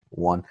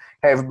one.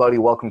 Hey, everybody,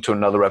 welcome to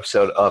another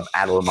episode of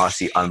Adil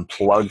Amarsi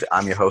Unplugged.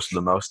 I'm your host of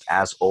the most,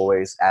 as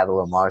always,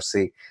 Adil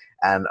Amarsi.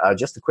 And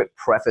just a quick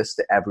preface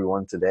to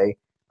everyone today.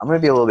 I'm going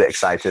to be a little bit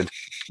excited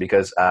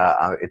because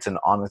it's an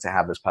honor to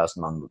have this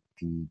person on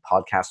the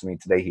podcast with me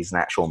today. He's an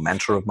actual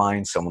mentor of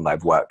mine, someone that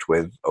I've worked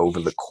with over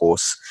the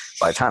course,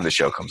 by the time the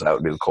show comes out,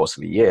 it'll be the course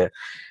of a year.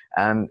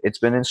 And it's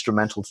been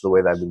instrumental to the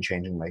way that I've been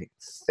changing my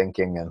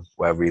thinking and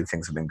where really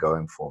things have been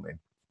going for me.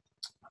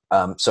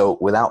 So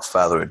without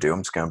further ado,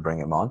 I'm just going to bring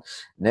him on.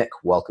 Nick,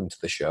 welcome to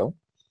the show.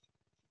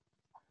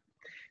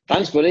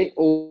 Thanks, buddy.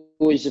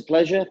 Always a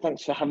pleasure.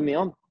 Thanks for having me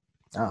on.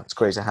 Oh, it's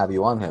great to have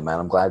you on here, man.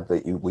 I'm glad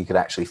that we could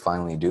actually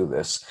finally do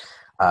this.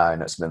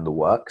 And it's been in the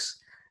works.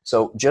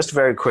 So just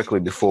very quickly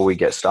before we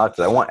get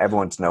started, I want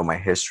everyone to know my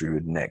history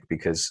with Nick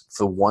because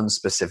for one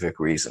specific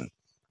reason.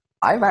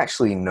 I've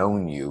actually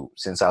known you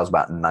since I was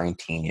about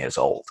 19 years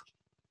old.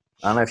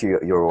 I don't know if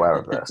you're aware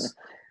of this.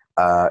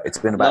 It's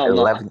been about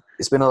 11.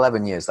 It's been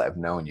 11 years that I've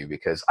known you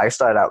because I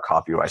started out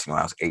copywriting when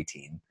I was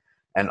 18,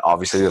 and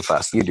obviously the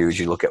first thing you do is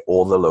you look at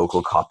all the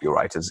local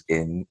copywriters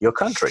in your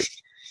country,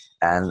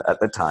 and at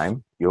the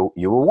time you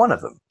were one of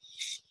them.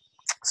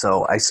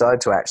 So I started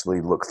to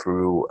actually look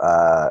through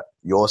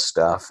your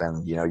stuff,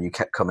 and you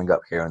kept coming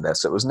up here and there.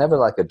 So it was never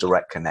like a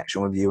direct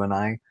connection with you and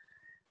I,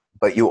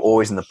 but you were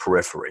always in the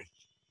periphery.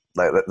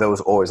 Like there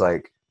was always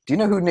like, do you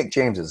know who Nick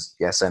James is?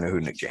 Yes, I know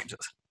who Nick James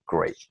is.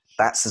 Great.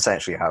 That's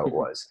essentially how it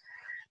was.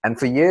 And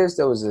for years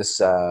there was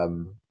this,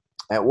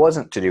 it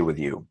wasn't to do with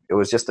you. It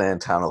was just an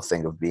internal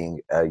thing of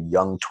being a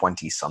young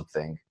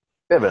 20-something,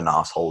 bit of an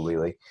asshole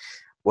really,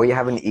 where you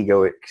have an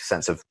egoic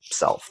sense of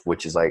self,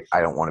 which is like, I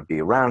don't want to be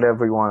around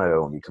everyone. I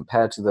don't want to be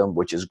compared to them,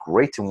 which is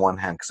great in one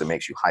hand because it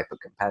makes you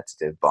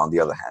hyper-competitive. But on the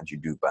other hand, you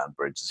do burn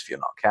bridges if you're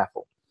not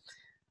careful.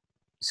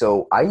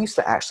 So I used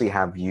to actually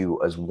have you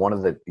as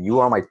you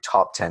are on my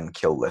top 10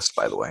 kill list,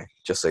 by the way,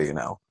 just so you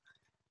know.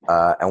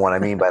 And what I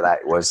mean by that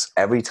was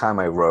every time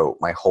I wrote,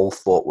 my whole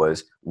thought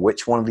was,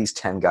 which one of these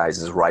 10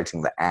 guys is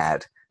writing the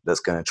ad that's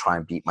going to try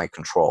and beat my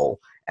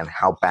control, and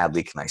how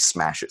badly can I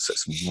smash it so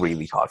it's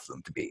really hard for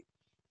them to beat?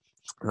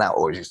 And that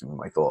always used to be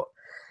my thought.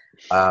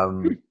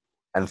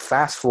 And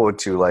fast forward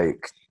to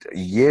like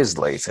years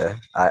later,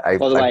 By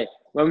the way,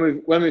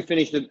 when we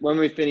finish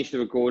the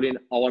recording,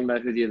 I want to know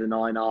who the other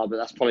 9 are, but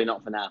that's probably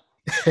not for now.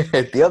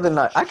 The other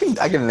 9, I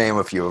can name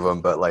a few of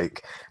them, but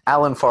like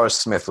Alan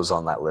Forrest Smith was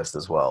on that list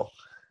as well.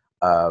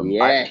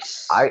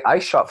 Yes. I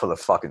shot for the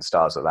fucking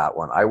stars of that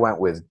one. I went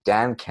with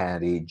Dan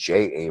Kennedy,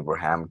 Jay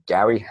Abraham,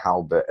 Gary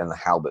Halbert, and the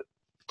Halbert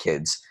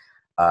kids.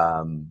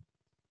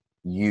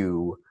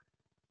 You,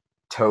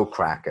 Toe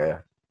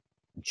Cracker,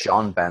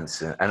 John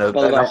Benson, and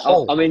by the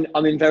way,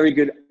 I'm in very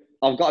good.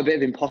 I've got a bit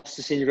of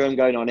imposter syndrome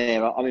going on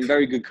here. I'm in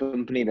very good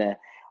company there.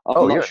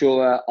 I'm not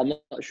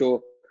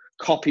sure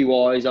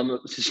copy-wise, I'm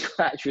up to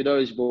scratch with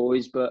those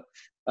boys, but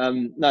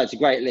no, it's a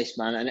great list,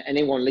 man. And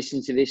anyone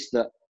listening to this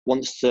that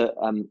wants to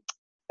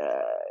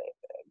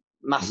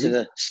master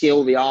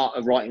the art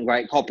of writing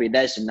great copy,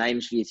 there's some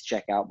names for you to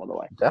check out, by the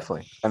way.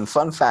 Definitely. And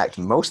fun fact,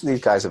 most of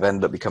these guys have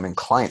ended up becoming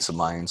clients of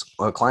mine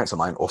or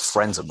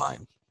friends of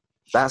mine.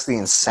 That's the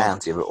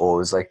insanity of it all.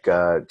 Is like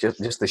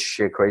just the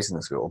sheer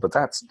craziness of it all. But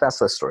that's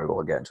the story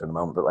we'll get into in a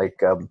moment. But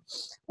like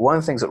one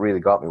of the things that really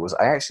got me was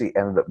I actually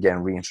ended up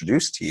getting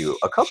reintroduced to you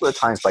a couple of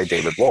times by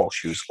David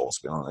Walsh, who's also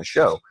been on the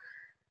show.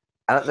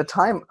 And at the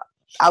time,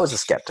 I was a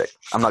skeptic.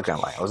 I'm not going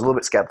to lie. I was a little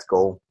bit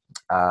skeptical.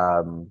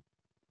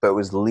 But it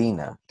was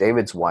Lena,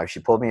 David's wife. She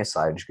pulled me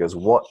aside and she goes,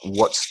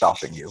 "What's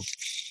stopping you?"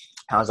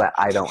 I was like,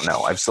 "I don't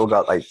know. I've still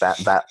got like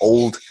that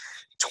old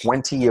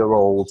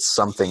 20-year-old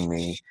something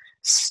me."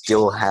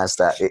 Still has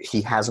that.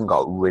 He hasn't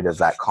got rid of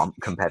that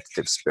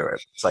competitive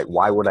spirit. It's like,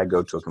 why would I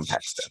go to a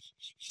competitor?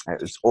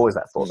 It's always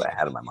that thought that I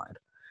had in my mind.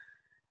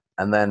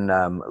 And then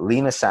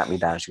Lena sat me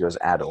down. She goes,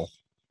 "Adil,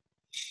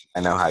 I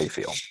know how you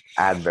feel.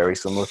 I had very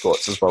similar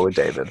thoughts as well with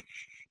David.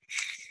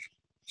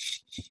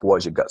 What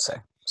does your gut say?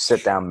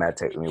 Sit down,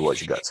 meditate with me. What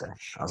does your gut say?"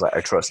 I was like, "I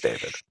trust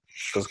David."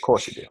 She goes, "Of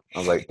course you do." I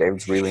was like,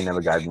 "David's really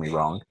never guided me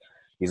wrong.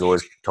 He's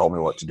always told me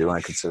what to do, and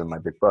I consider him my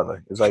big brother."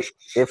 It was like,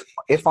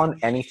 if on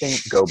anything,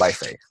 go by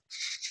faith.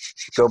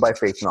 Go by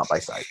faith, not by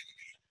sight.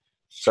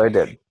 So I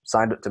did.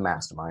 Signed up to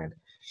Mastermind.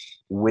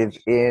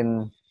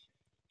 Within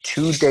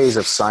 2 days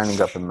of signing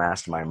up in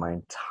Mastermind, my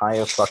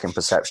entire fucking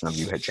perception of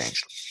you had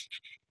changed.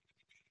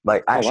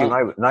 Like, actually,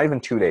 not even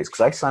 2 days,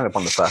 because I signed up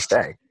on the first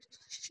day.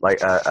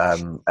 Like, at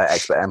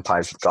Expert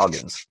Empires with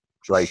Goggins.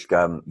 Like,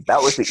 that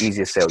was the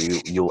easiest sale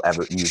you've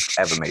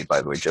ever made,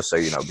 by the way, just so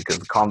you know, because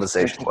the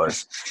conversation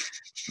was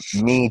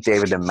me,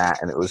 David, and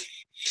Matt, and it was,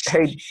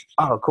 "Hey,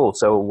 oh, cool.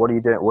 So what are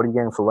you doing? What are you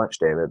getting for lunch,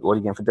 David? What are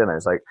you getting for dinner?"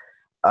 It's like,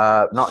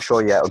 "Not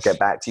sure yet. I'll get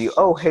back to you."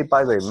 "Oh, hey,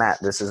 by the way, Matt,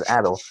 this is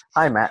Adil."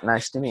 "Hi, Matt.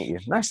 Nice to meet you."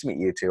 "Nice to meet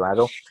you too,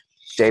 Adil."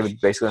 David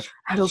basically,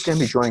 "Adil's going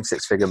to be joining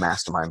Six Figure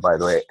Mastermind, by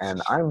the way."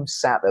 And I'm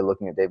sat there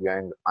looking at David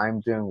going,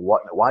 "I'm doing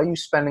what? Why are you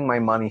spending my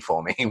money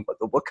for me?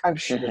 What kind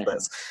of shit is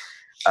this?"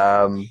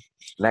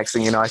 Next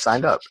thing you know, I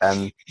signed up.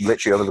 And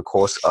literally over the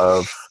course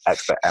of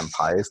Expert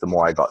Empires, the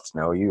more I got to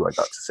know you, I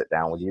got to sit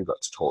down with you,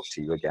 got to talk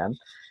to you again.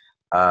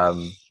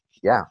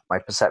 yeah, my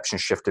perception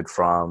shifted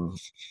from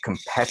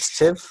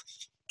competitive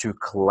to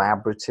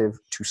collaborative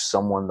to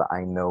someone that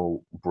I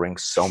know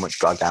brings so much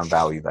goddamn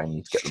value that I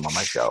need to get them on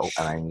my show,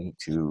 and I need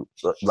to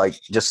like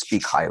just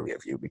speak highly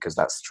of you because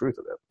that's the truth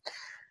of it.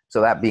 So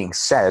that being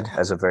said,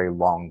 as a very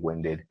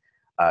long-winded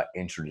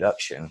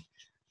introduction,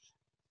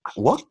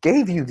 what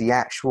gave you the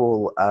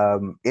actual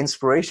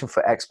inspiration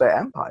for Expert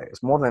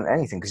Empires more than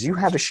anything? Because you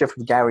had a shift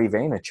with Gary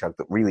Vaynerchuk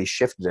that really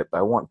shifted it, but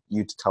I want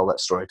you to tell that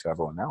story to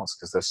everyone else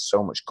because there's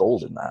so much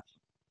gold in that.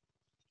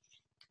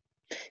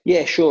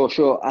 Yeah, sure.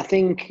 I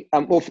think,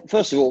 well,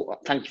 first of all,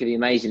 thank you for the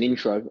amazing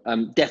intro.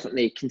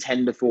 Definitely a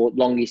contender for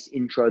longest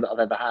intro that I've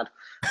ever had.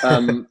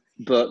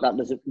 But that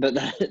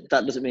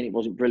doesn't mean it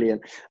wasn't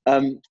brilliant.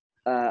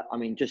 I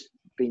mean, just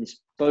being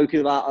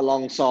spoken about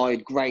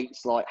alongside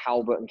greats like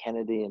Halbert and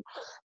Kennedy and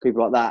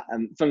people like that.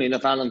 And funnily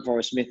enough, Alan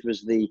Forrest Smith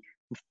was the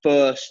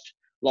first,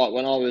 like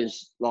when I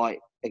was like,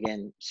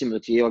 again, similar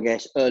to you, I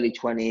guess, early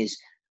 20s,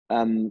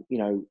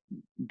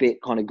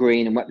 bit kind of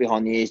green and wet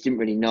behind the ears, didn't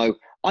really know.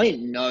 I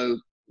didn't know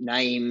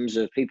names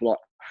of people like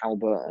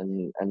Halbert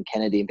and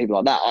Kennedy and people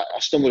like that. I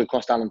stumbled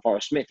across Alan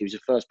Forrest Smith. He was the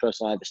first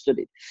person I ever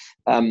studied.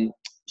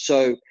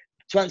 So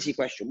to answer your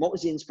question, what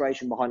was the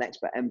inspiration behind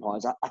Expert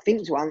Empires? I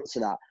think to answer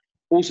that,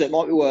 also it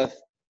might be worth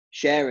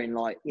sharing,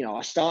 like,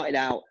 I started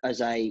out as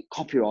a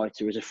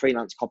copywriter, as a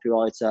freelance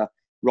copywriter,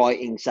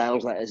 writing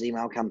sales letters,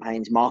 email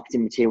campaigns,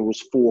 marketing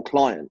materials for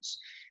clients.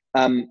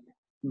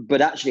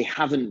 But actually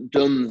haven't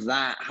done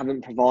that,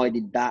 haven't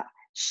provided that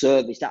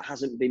service. That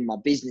hasn't been my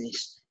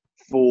business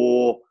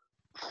for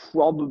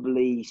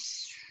probably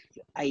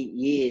 8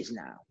 years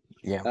now.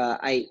 Yeah.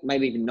 8,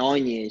 maybe even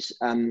 9 years.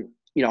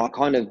 I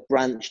kind of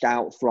branched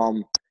out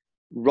from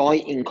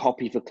writing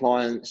copy for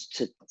clients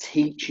to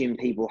teaching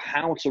people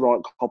how to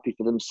write copy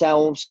for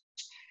themselves,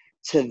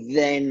 to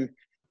then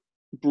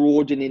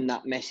broadening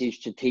that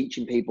message to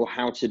teaching people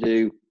how to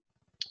do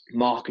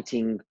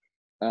marketing,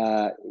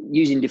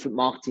 using different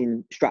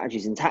marketing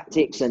strategies and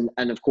tactics. And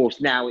of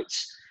course, now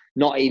it's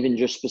not even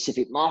just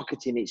specific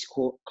marketing, it's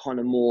kind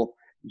of more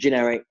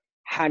generic.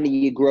 How do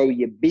you grow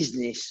your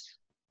business?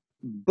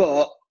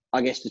 But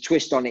I guess the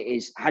twist on it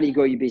is, how do you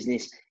grow your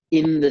business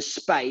in the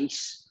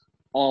space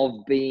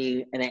of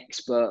being an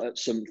expert at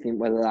something,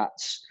 whether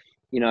that's,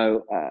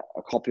 a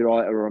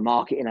copywriter or a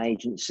marketing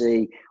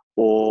agency,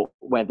 or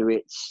whether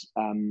it's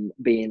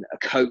being a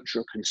coach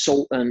or a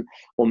consultant,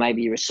 or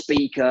maybe you're a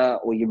speaker,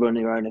 or you run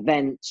your own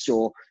events,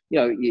 or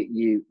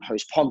you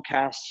host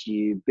podcasts,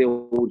 you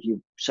build your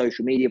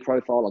social media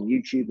profile on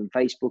YouTube and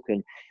Facebook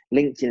and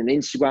LinkedIn and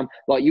Instagram.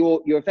 Like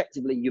you're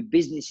effectively, your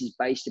business is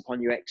based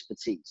upon your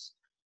expertise,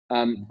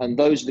 and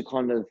those are the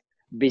kind of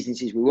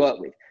businesses we work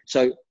with.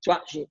 So to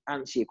actually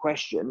answer your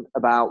question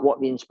about what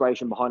the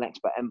inspiration behind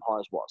Expert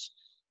Empires was,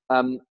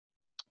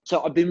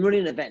 so I've been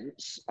running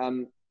events.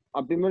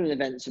 I've been running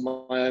events of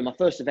my own. My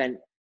first event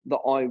that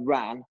I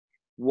ran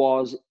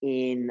was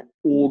in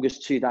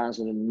August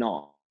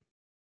 2009,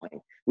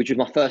 which was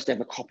my first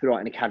ever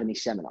Copywriting Academy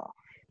seminar.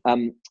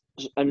 And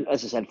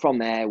as I said, from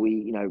there,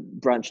 we,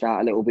 branched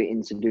out a little bit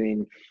into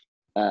doing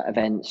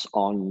events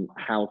on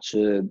how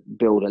to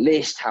build a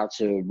list, how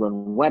to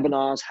run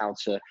webinars, how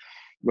to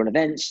run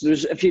events.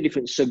 There's a few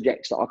different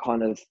subjects that I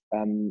kind of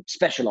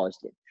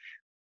specialized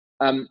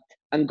in.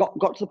 And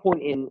got to the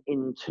point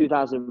in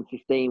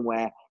 2015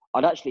 where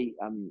I'd actually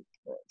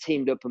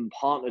teamed up and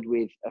partnered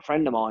with a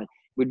friend of mine.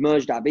 We'd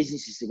merged our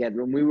businesses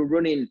together, and we were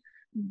running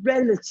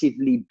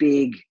relatively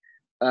big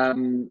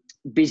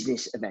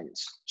business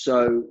events.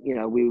 So,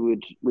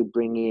 we'd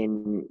bring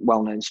in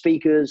well-known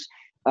speakers,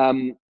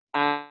 and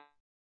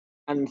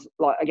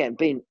like, again,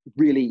 being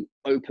really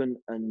open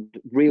and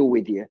real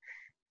with you,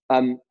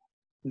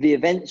 the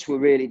events were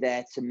really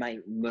there to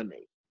make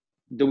money.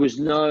 There was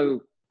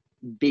no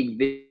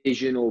big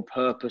vision or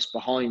purpose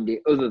behind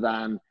it other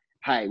than,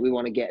 hey, we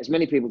want to get as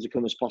many people to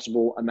come as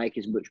possible and make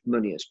as much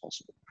money as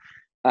possible.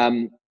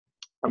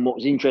 And what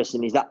was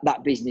interesting is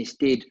that business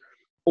did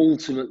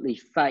ultimately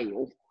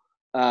fail.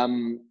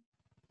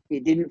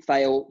 It didn't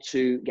fail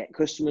to get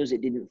customers.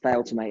 It didn't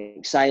fail to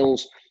make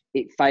sales.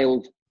 It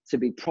failed to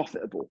be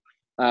profitable.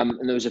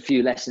 And there was a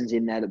few lessons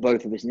in there that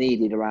both of us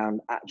needed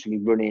around actually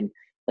running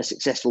a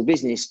successful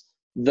business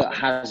that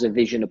has a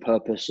vision, a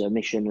purpose, a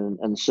mission,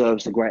 and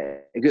serves the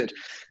greater good.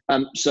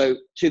 So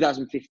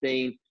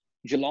 2015,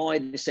 July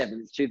the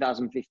 7th,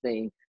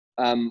 2015,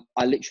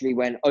 I literally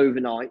went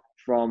overnight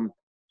from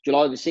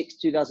July the 6th,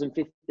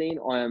 2015.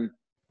 I am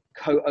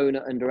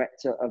co-owner and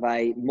director of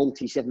a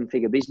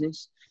multi-seven-figure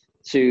business,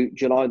 to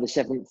July the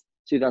 7th,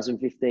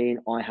 2015,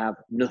 I have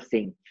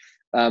nothing.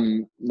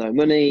 No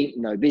money,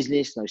 no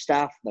business, no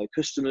staff, no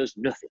customers,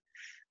 nothing.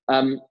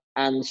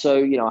 And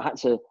so, I had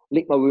to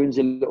lick my wounds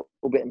a little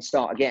bit and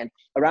start again.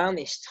 Around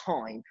this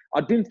time,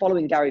 I'd been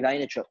following Gary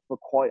Vaynerchuk for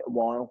quite a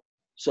while.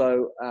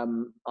 So,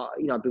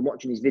 I've been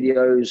watching his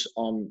videos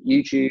on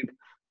YouTube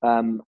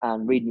and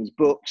reading his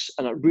books.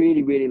 And I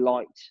really, really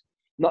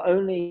not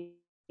only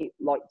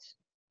liked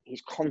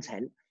his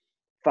content,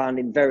 found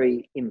him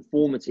very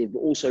informative, but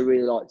also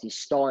really liked his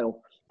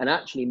style and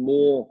actually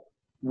more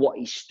what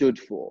he stood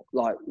for.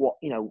 Like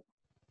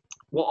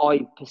what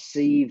I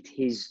perceived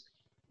his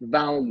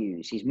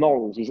values, his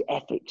morals, his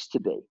ethics to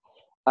be.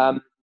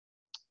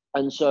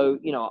 And so,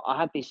 I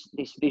had this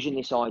vision,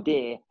 this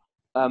idea,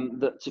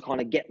 that to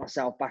kind of get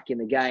myself back in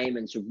the game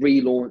and to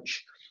relaunch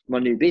my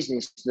new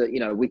business,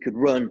 that, we could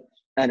run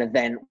an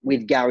event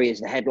with Gary as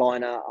the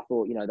headliner. I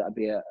thought, that'd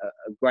be a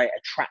great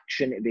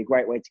attraction. It'd be a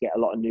great way to get a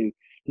lot of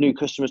new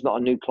customers,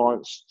 not new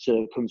clients,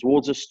 to come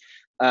towards us.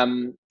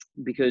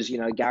 Because,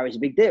 Gary's a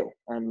big deal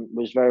and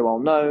was very well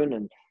known.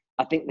 And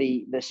I think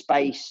the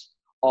space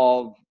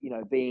of,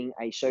 being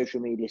a social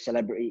media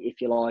celebrity,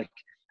 if you like,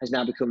 has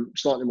now become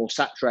slightly more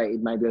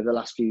saturated maybe over the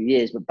last few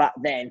years. But back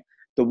then,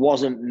 there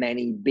wasn't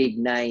many big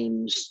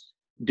names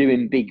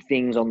doing big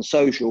things on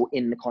social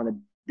in the kind of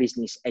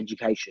business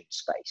education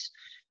space.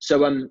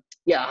 So,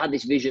 I had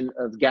this vision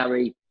of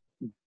Gary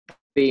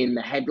being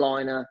the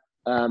headliner,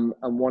 and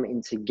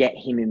wanting to get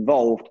him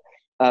involved.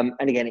 And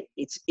again,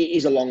 it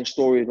is a long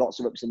story with lots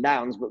of ups and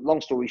downs, but long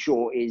story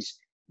short is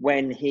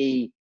when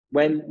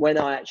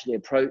I actually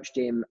approached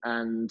him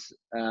and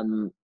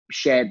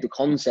shared the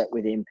concept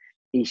with him,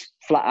 he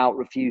flat out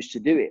refused to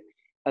do it.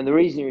 And the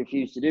reason he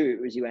refused to do it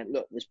was he went,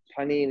 look, there's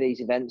plenty of these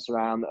events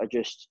around that are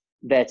just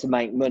there to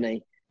make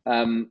money,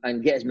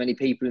 and get as many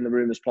people in the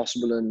room as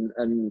possible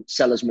and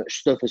sell as much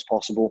stuff as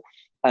possible.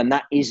 And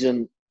that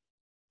isn't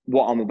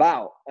what I'm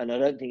about. And I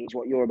don't think it's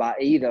what you're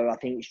about either. I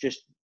think it's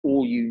just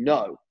all you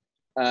know.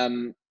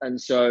 And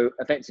so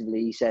effectively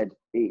he said,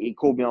 he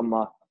called me on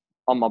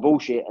my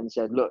bullshit and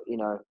said, look,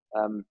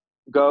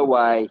 go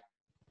away,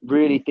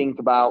 really think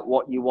about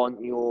what you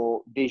want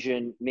your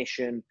vision,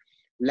 mission,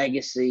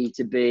 legacy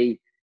to be.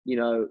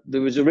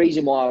 There was a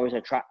reason why I was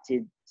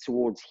attracted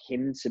towards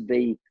him to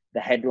be the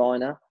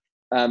headliner.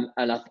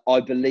 And I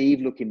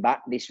believe, looking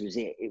back, this was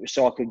it. It was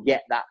so I could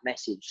get that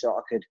message, so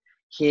I could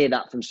hear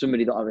that from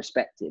somebody that I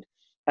respected.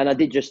 And I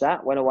did just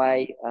that, went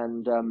away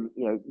and,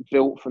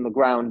 built from the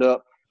ground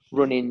up,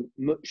 running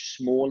much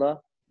smaller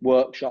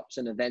workshops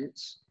and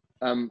events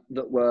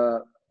that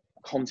were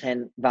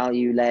content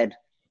value led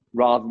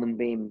rather than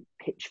being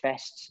pitch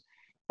fests,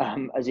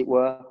 as it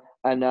were.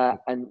 And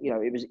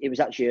it was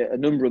actually a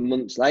number of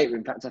months later.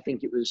 In fact, I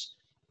think it was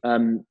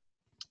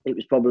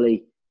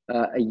probably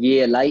a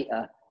year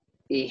later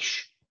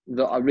ish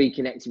that I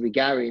reconnected with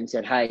Gary and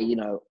said, hey,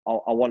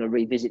 I want to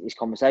revisit this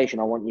conversation.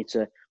 I want you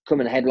to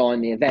come and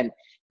headline the event.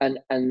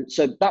 And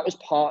so that was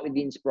partly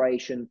the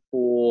inspiration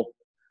for,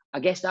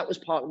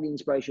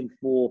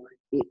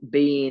 it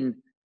being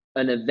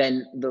an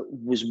event that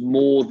was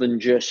more than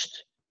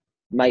just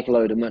make a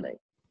load of money.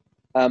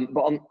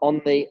 But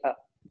on the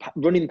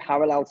running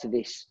parallel to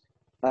this,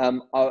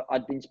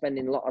 I'd been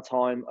spending a lot of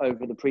time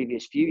over the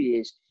previous few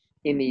years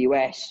in the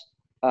US,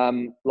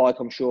 like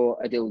I'm sure,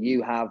 Adil,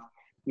 you have,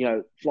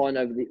 flying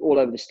all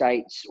over the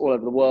States, all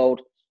over the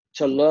world,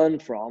 to learn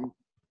from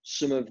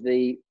some of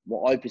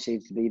what I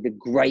perceive to be the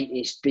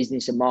greatest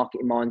business and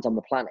marketing minds on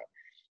the planet.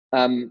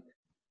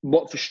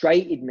 What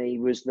frustrated me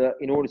was that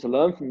in order to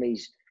learn from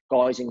these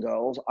guys and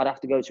girls, I'd have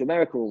to go to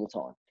America all the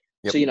time.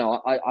 Yep.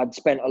 So, I'd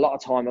spent a lot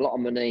of time, a lot of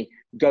money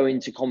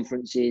going to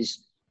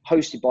conferences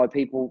hosted by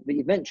people that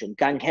you've mentioned.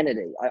 Dan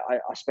Kennedy.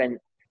 I spent,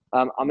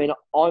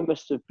 I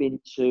must have been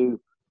to,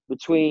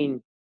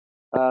 between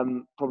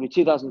probably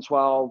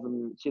 2012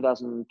 and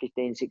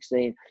 2015,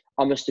 16,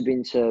 I must have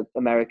been to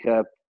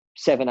America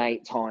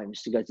 7-8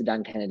 times to go to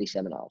Dan Kennedy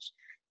seminars.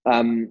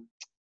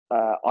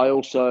 I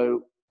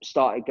also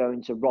started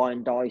going to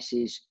Ryan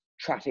Dice's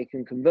Traffic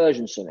and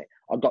Conversion Summit.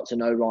 I got to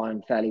know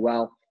Ryan fairly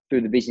well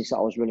through the business that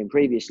I was running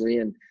previously.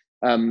 And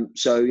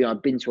so,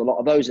 I've been to a lot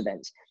of those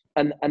events.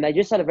 And they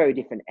just had a very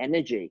different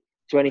energy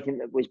to anything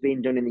that was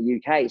being done in the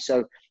UK.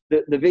 So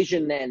the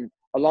vision then,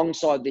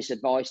 alongside this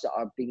advice that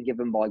I've been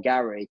given by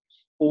Gary,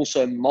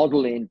 also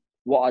modeling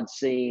what I'd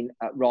seen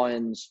at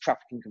Ryan's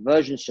Traffic and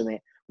Conversion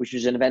Summit, which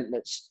was an event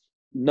that's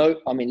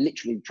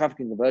literally Traffic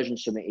and Conversion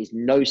Summit is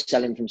no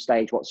selling from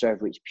stage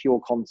whatsoever. It's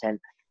pure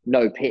content,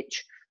 no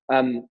pitch.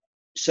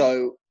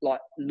 So like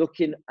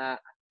looking at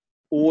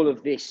all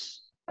of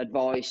this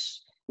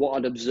advice, what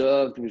I'd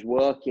observed was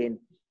working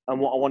and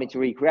what I wanted to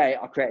recreate,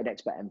 I created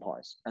Expert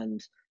Empires.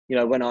 And,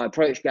 when I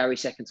approached Gary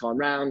second time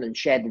round and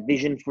shared the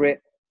vision for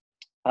it,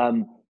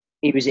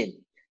 he was in.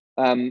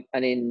 And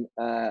in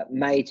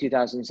May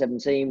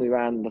 2017, we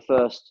ran the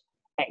first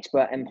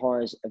Expert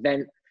Empires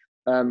event.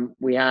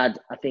 We had,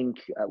 I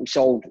think, we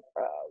sold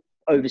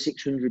over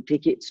 600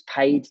 tickets,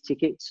 paid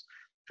tickets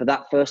for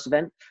that first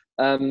event.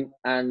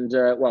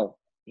 Well,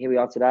 here we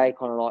are today,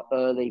 kind of like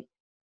early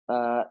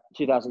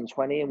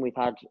 2020, and we've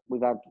had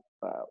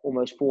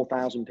almost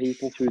 4,000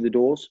 people through the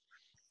doors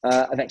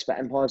of Expert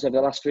Empires over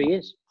the last 3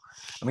 years.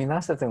 I mean,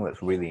 that's the thing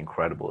that's really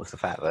incredible, is the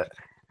fact that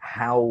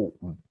how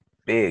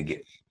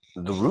big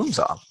the rooms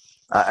are.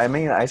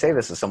 I say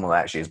this as someone that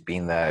actually has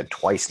been there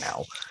twice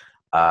now.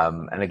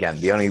 And again,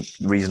 the only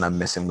reason I'm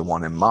missing the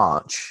one in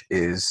March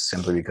is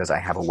simply because I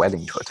have a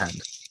wedding to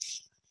attend.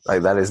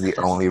 Like, that is the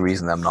only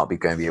reason I'm not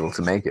going to be able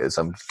to make it, is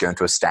I'm going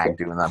to a stag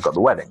do and I've got the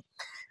wedding.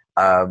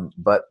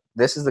 But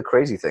this is the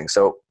crazy thing.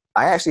 So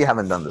I actually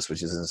haven't done this,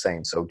 which is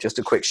insane. So just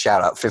a quick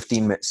shout out,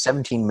 17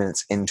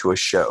 minutes into a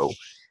show,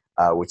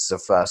 which is a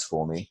first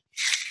for me.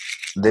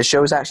 This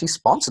show is actually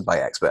sponsored by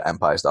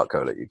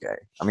expertempires.co.uk.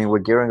 I mean, we're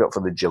gearing up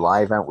for the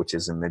July event, which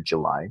is in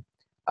mid-July.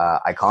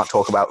 I can't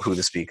talk about who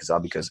the speakers are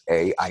because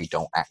A, I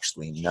don't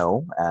actually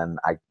know, and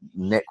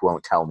Nick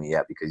won't tell me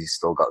yet because he's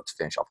still got to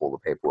finish off all the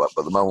paperwork.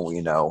 But the moment we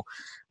know,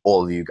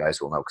 all of you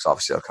guys will know because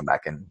obviously I'll come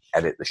back and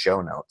edit the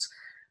show notes.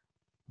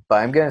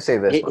 But I'm going to say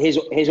this.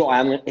 Here's what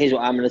I'm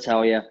going to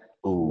tell you.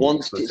 Ooh,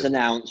 once it's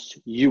announced,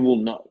 you will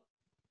know.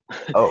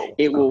 Oh,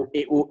 it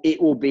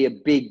will be a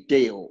big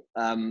deal.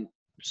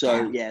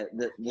 So yeah,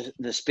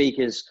 the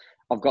speakers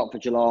I've got for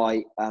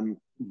July,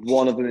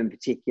 one of them in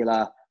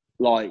particular,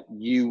 like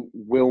you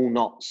will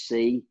not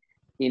see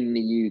in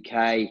the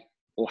UK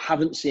or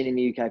haven't seen in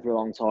the UK for a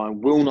long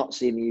time, will not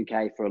see in the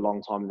UK for a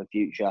long time in the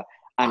future.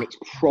 And it's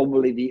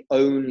probably the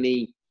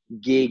only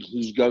gig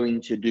he's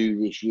going to do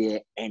this year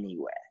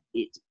anywhere.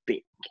 It's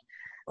big.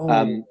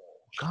 Oh,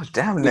 God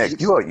damn, Nick!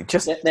 You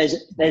just there's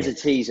a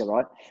teaser,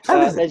 right?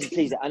 There's a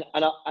teaser, and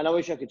I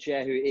wish I could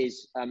share who it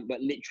is, but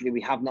literally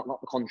we have not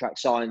got the contract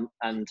signed.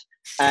 And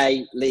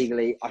A,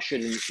 legally, I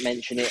shouldn't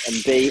mention it,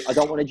 and B, I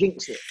don't want to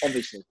jinx it,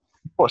 obviously.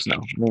 Of course, no.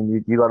 I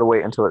mean, you got to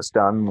wait until it's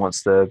done.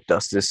 Once the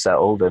dust is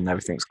settled and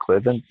everything's clear,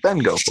 then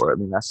go for it. I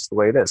mean, that's the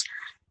way it is.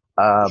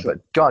 Sure. But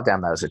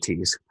goddamn, that is a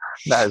tease.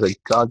 That is a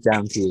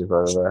goddamn tease if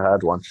I've ever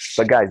had one.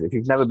 But guys, if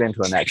you've never been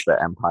to an Expert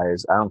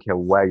Empires, I don't care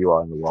where you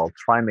are in the world,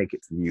 try and make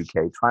it to the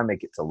UK, try and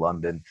make it to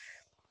London,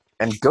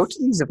 and go to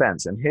these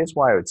events. And here's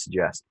why I would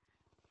suggest,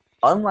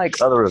 unlike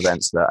other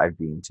events that I've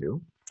been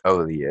to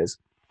over the years,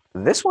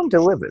 this one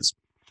delivers.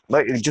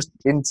 Like, just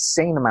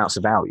insane amounts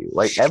of value.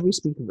 Like, every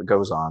speaker that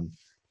goes on,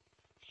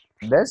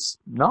 there's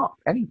not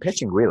any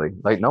pitching really.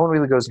 Like, no one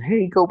really goes,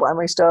 hey, go buy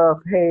my stuff.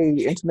 Hey,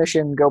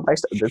 intermission, go buy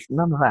stuff. There's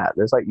none of that.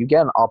 There's like, you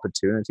get an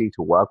opportunity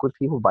to work with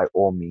people by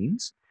all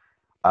means.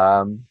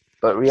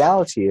 But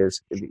reality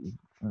is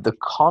the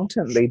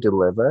content they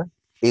deliver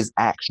is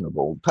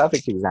actionable.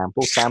 Perfect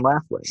example, Sam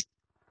Rathling,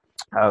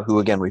 who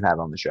again we've had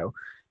on the show.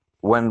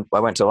 When I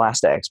went to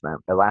last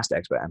Expert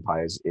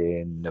Empires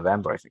in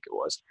November, I think it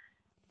was,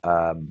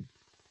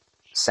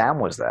 Sam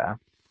was there.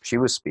 She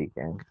was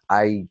speaking.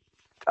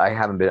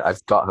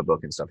 I've got her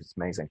book and stuff. It's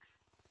amazing.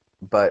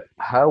 But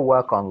her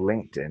work on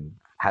LinkedIn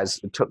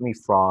took me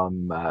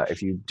from,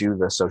 if you do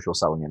the social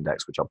selling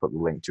index, which I'll put the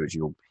link to as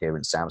you'll hear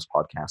in Sam's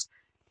podcast,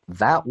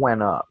 that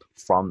went up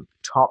from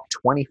top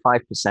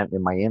 25%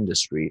 in my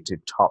industry to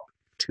top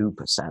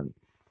 2%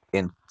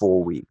 in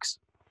 4 weeks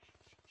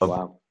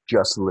of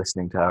just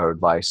listening to her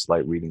advice,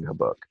 like reading her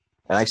book.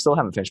 And I still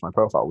haven't finished my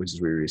profile, which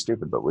is really, really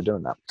stupid, but we're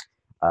doing that.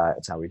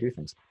 It's how we do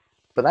things.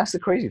 But that's the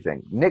crazy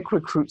thing. Nick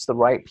recruits the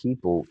right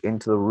people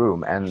into the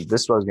room. And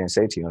this is what I was going to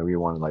say to you, and I really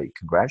want to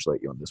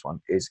congratulate you on this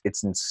one, is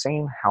it's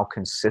insane how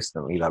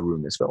consistently that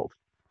room is filled.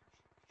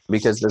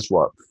 Because there's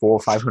 400 or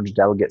 500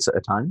 delegates at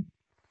a time?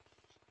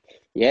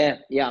 Yeah.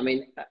 I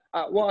mean,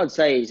 what I'd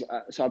say is,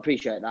 so I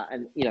appreciate that.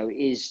 And, it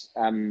is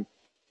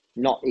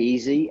not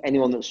easy.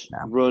 Anyone that's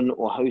run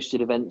or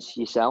hosted events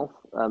yourself,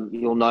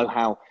 you'll know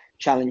how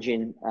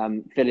challenging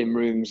filling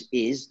rooms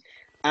is.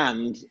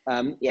 And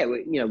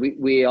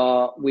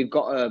we've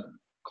got a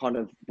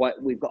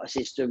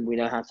system. We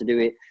know how to do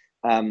it,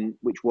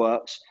 which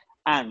works,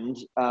 and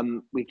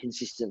we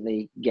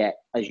consistently get,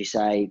 as you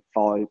say,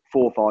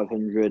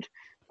 500.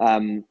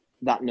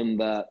 That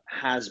number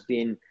has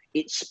been.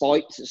 It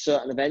spiked at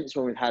certain events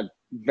when we've had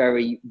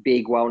very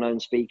big, well-known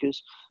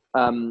speakers.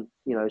 So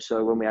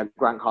when we had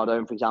Grant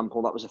Cardone, for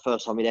example, that was the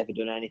first time we'd ever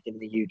done anything in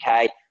the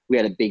UK. We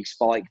had a big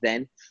spike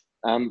then.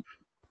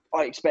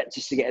 I expect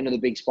us to get another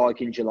big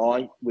spike in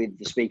July with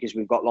the speakers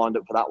we've got lined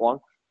up for that one.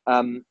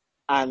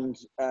 But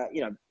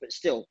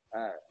still,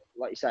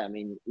 like you say, I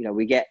mean,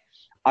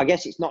 I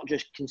guess it's not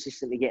just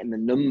consistently getting the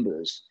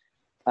numbers.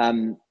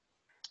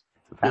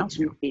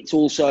 It's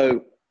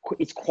also,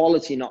 it's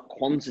quality, not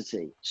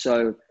quantity.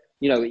 So,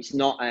 it's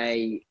not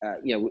a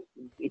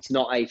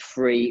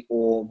free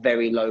or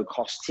very low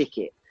cost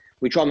ticket.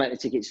 We try and make the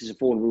tickets as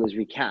affordable as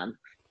we can,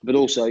 but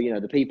also,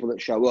 the people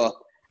that show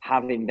up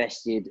have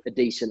invested a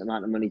decent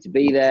amount of money to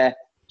be there.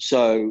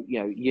 So,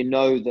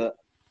 that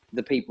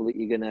the people that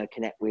you're going to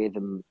connect with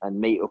and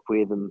meet up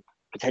with and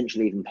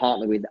potentially even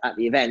partner with at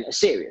the event are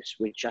serious,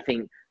 which I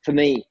think for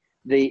me,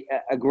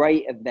 a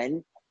great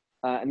event,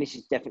 and this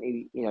is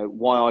definitely,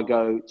 why I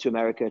go to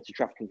America to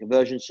Traffic and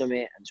Conversion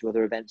Summit and to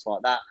other events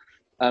like that.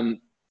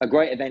 A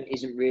great event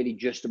isn't really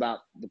just about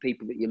the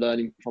people that you're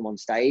learning from on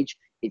stage.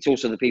 It's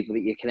also the people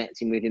that you're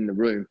connecting with in the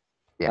room.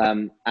 Yeah.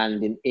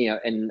 And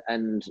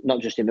and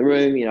not just in the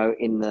room,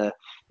 in the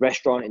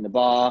restaurant, in the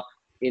bar,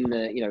 in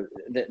the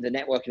the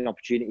networking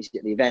opportunities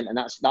at the event, and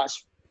that's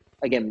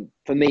again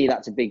for me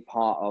that's a big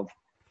part of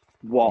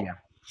what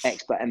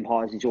Expert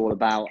Empires is all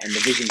about and the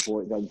vision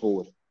for it going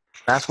forward.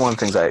 That's one of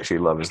the things I actually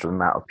love is the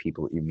amount of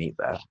people that you meet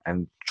there,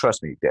 and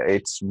trust me,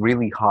 it's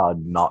really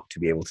hard not to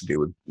be able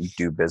to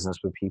do business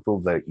with people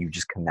that you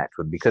just connect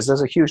with because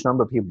there's a huge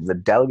number of people. The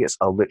delegates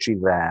are literally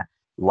there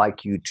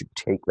like you to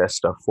take their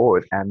stuff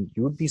forward. And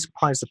you would be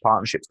surprised the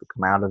partnerships that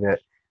come out of it,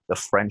 the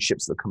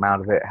friendships that come out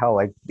of it. Hell,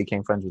 I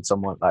became friends with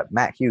someone like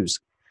Matt Hughes,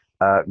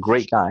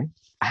 great guy.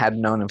 I had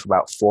known him for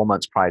about 4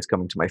 months prior to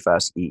coming to my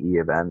first EE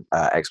event,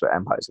 Expert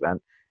Empires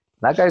event.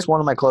 That guy's one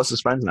of my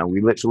closest friends now.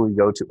 We literally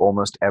go to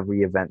almost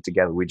every event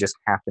together. We just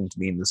happen to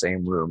be in the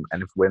same room.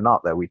 And if we're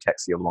not there, we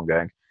text the other one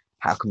going,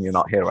 how come you're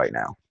not here right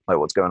now? Like,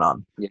 what's going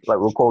on? Yeah. Like,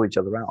 we'll call each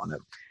other out on it.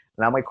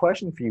 Now, my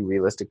question for you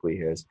realistically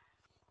here is,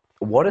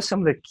 what are some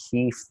of the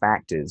key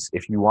factors,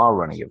 if you are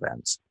running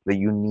events, that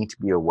you need to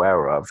be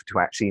aware of to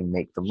actually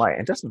make them right?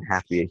 It doesn't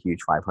have to be a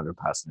huge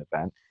 500-person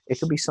event. It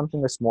could be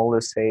something as small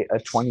as, say, a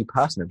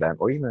 20-person event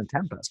or even a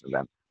 10-person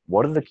event.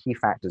 What are the key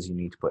factors you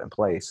need to put in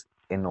place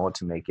in order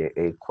to make it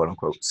a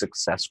quote-unquote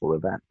successful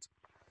event?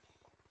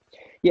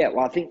 Yeah,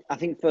 well, I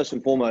think first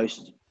and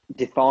foremost,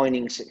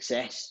 defining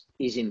success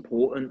is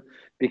important,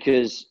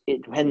 because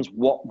it depends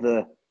what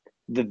the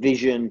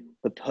vision,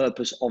 the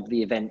purpose of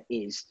the event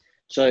is.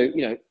 So,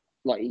 you know,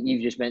 like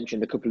you've just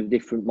mentioned a couple of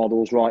different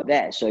models right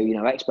there. So, you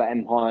know, Expert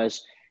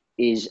Empires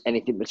is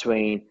anything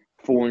between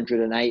 400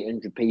 and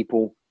 800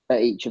 people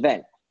at each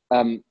event.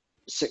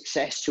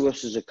 Success to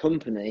us as a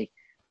company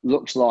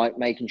looks like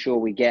making sure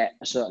we get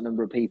a certain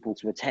number of people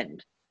to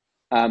attend.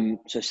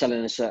 So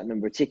selling a certain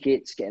number of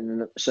tickets,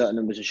 getting a certain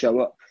number to show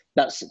up,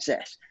 that's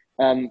success.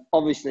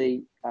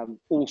 Obviously,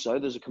 also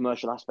there's a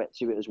commercial aspect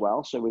to it as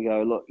well. So we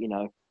go, look, you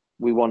know,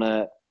 we want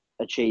to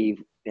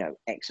achieve, you know,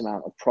 X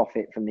amount of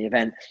profit from the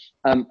event.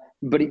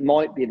 But it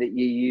might be that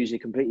you use a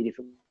completely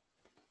different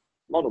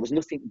model. There's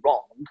nothing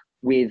wrong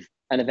with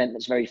an event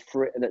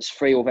that's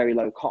free or very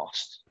low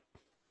cost,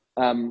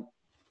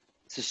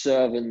 to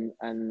serve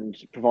and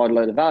provide a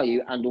load of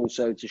value, and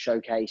also to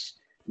showcase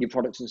your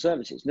products and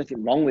services.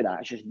 Nothing wrong with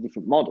that. It's just a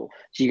different model.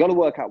 So you got to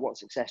work out what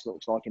success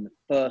looks like in the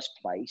first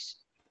place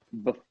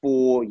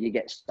before you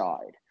get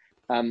started.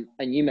 And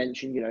you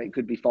mentioned, you know, it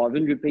could be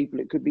 500 people,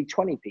 it could be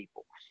 20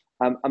 people.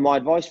 And my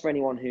advice for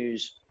anyone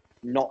who's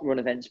not run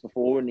events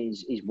before and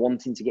is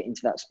wanting to get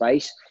into that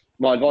space,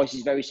 my advice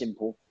is very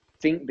simple: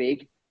 think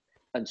big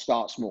and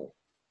start small.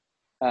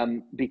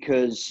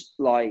 Because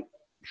I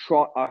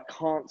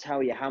can't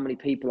tell you how many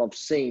people I've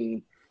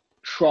seen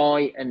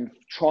try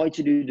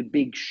to do the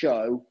big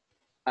show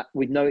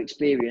with no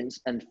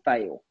experience and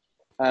fail.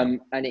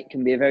 And it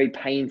can be a very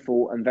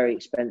painful and very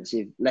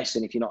expensive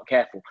lesson if you're not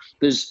careful.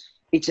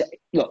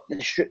 Look,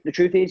 the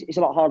truth is, it's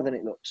a lot harder than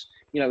it looks.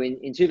 You know,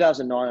 in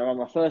 2009, on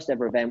my first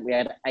ever event, we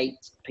had 8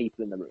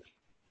 people in the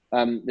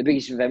room. The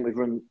biggest event we've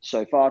run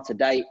so far to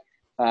date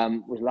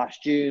was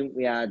last June.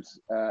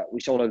 We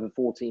sold over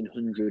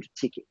 1,400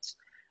 tickets.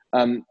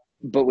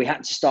 But we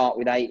had to start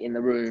with 8 in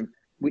the room,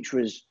 which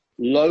was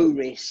low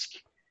risk.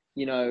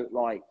 You know,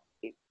 like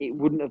it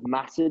wouldn't have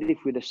mattered if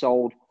we'd have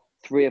sold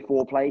 3 or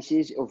 4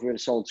 places, or if we'd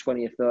have sold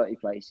 20 or 30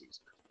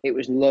 places. It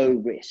was low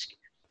risk,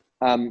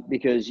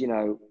 because, you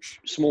know,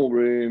 small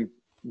room,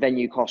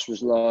 venue cost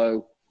was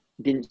low,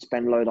 didn't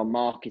spend a load on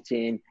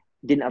marketing,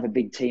 didn't have a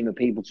big team of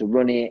people to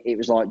run it. It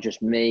was like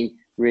just me,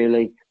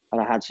 really.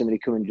 And I had somebody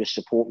come and just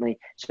support me.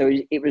 So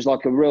it was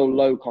like a real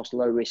low cost,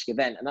 low risk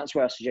event. And that's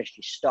where I suggest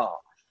you start.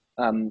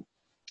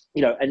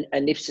 You know,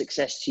 and if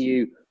success to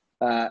you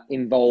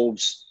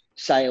involves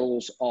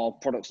sales of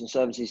products and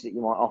services that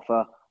you might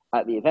offer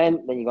at the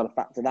event, then you've got to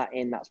factor that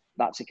in.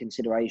 That's a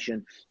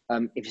consideration.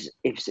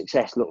 If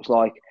success looks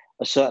like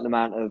a certain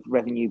amount of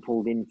revenue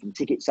pulled in from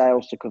ticket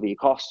sales to cover your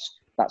costs,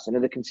 that's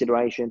another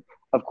consideration.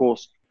 Of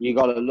course, you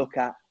got to look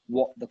at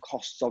what the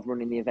costs of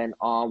running the event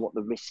are, what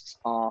the risks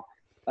are.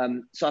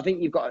 So I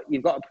think you've got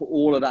to put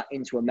all of that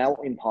into a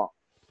melting pot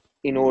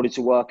in order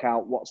to work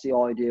out what's the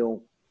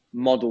ideal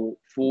model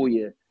for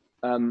you.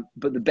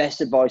 But the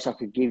best advice I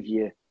could give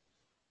you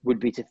would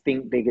be to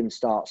think big and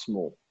start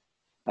small,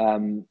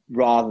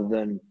 rather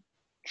than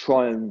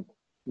try and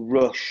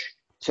rush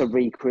to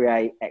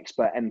recreate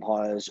Expert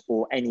Empires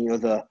or any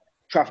other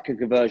traffic and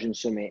conversion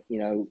summit, you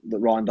know, that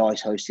Ryan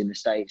Dice hosts in the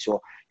States,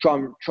 or try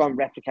and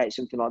replicate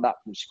something like that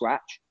from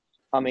scratch.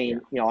 I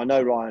mean, you know, I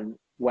know Ryan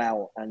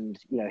well, and,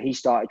 you know, he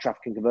started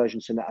Traffic and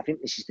Conversion Summit. I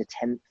think this is the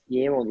 10th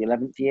year or the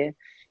 11th year.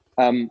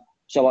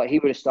 So like he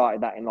would have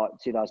started that in like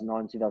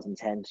 2009,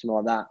 2010, something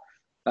like that.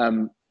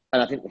 And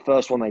I think the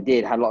first one they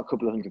did had like a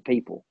couple of hundred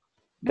people.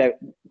 They're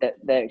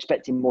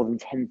expecting more than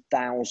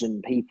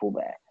 10,000 people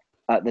there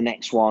at the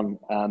next one,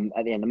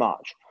 at the end of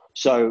March.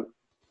 So,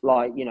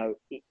 like, you know,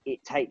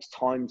 it takes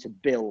time to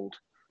build.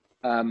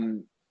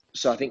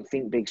 So I think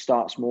big,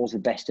 start small is the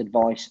best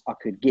advice I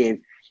could give.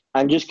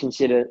 And just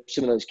consider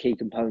some of those key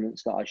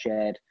components that I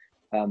shared: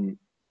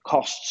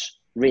 costs,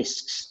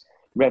 risks,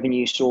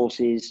 revenue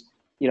sources.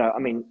 You know, I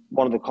mean,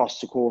 one of the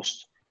costs, of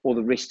course, or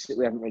the risks that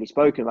we haven't really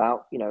spoken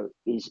about, you know,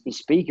 is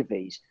speaker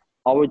fees.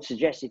 I would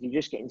suggest, if you're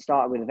just getting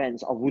started with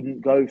events, I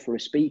wouldn't go for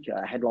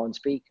a headline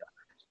speaker.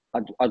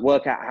 I'd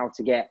work out how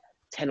to get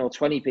 10 or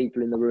 20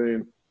 people in the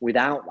room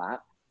without that.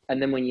 And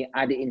then when you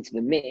add it into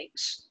the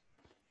mix,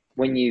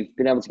 when you've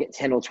been able to get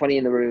 10 or 20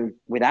 in the room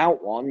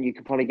without one, you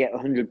could probably get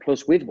 100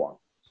 plus with one.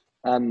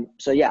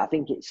 So yeah, I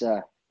think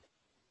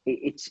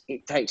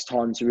it takes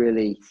time to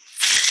really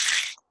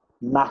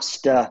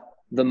master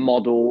the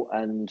model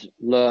and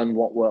learn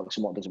what works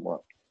and what doesn't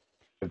work.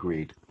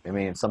 Agreed. I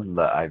mean, it's something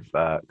that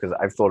because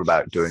I've thought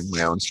about doing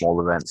my own small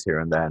events here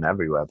and there and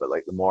everywhere, but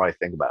like the more I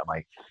think about it, I'm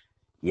like,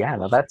 yeah,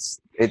 no,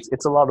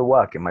 it's a lot of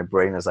work, and my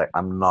brain is like,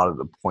 I'm not at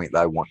the point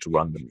that I want to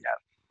run them yet.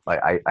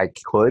 Like I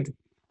could,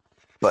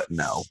 but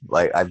no,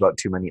 like I've got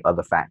too many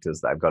other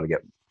factors that I've got to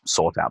get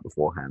sorted out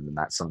beforehand, and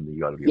that's something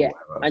you got to be aware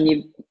of.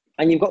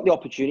 And you've got the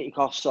opportunity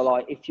cost. So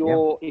like if Yeah.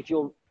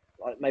 you're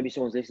like, maybe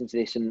someone's listening to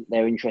this and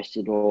they're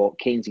interested or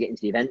keen to get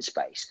into the event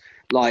space,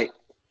 like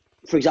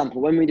for example,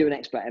 when we do an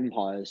Expert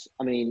Empires,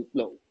 I mean,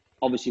 look,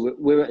 obviously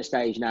we're at a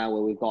stage now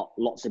where we've got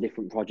lots of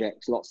different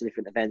projects, lots of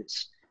different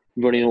events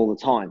running all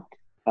the time.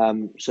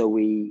 So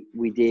we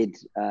did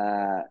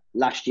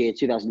last year,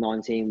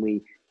 2019,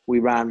 we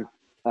ran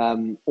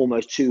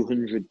almost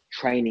 200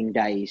 training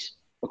days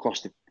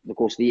across the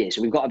course of the year.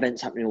 So we've got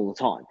events happening all the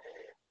time.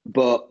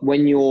 But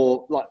when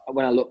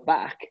I look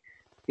back,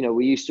 you know,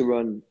 we used to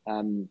run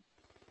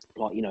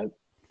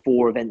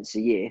 4 events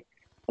a year,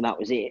 and that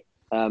was it.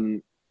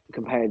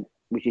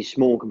 Which is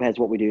small compared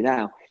to what we do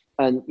now.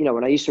 And, you know,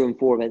 when I used to run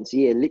 4 events a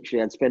year,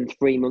 literally I'd spend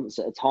 3 months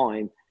at a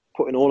time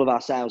putting all of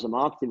our sales and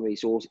marketing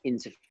resource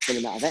into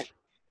filling that event,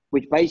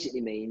 which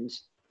basically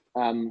means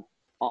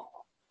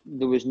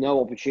there was no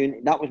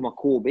opportunity. That was my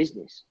core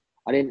business.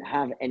 I didn't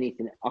have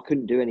anything. I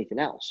couldn't do anything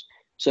else.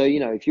 So,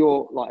 you know, if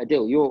you're like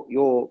Adil,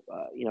 you're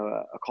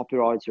a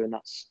copywriter, and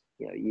that's,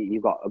 you know,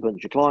 you've got a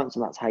bunch of clients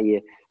and that's how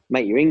you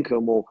make your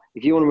income. Well,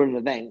 if you want to run an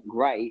event,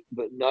 great,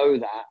 but know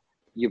that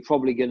you're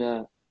probably going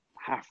to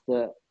have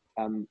to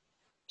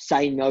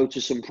say no to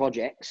some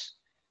projects,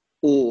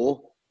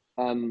 or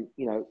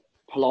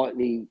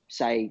politely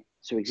say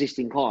to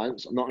existing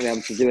clients, I'm not going to be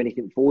able to do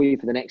anything for you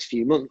for the next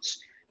few months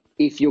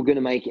if you're going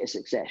to make it a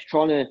success.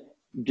 Trying to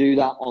do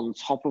that on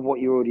top of what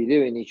you're already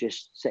doing is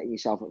just setting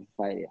yourself up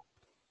for failure.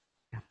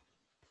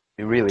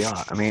 You really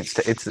are. I mean,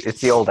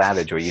 it's the old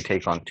adage where you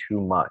take on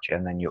too much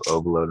and then you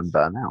overload and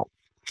burn out.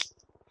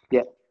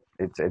 Yeah,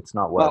 it's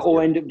not worth it.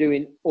 Or end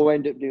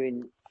up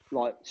doing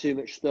like too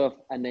much stuff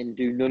and then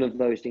do none of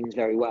those things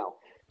very well.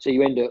 So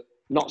you end up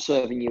not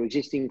serving your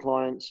existing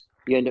clients,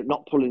 you end up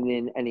not pulling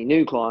in any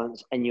new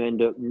clients, and you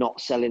end up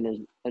not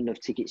selling enough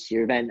tickets to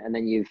your event, and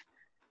then you've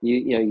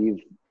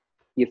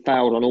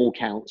failed on all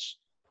counts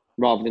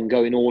rather than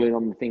going all in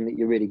on the thing that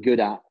you're really good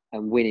at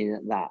and winning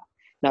at that.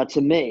 Now,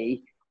 to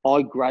me,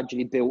 I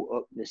gradually built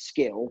up the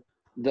skill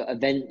that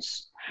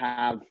events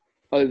have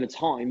over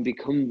time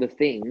become the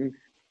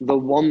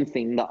one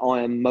thing that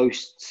I am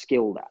most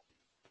skilled at.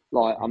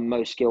 Like, I'm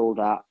most skilled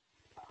at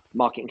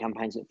marketing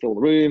campaigns that fill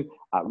the room,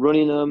 at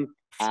running them,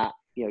 at,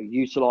 you know,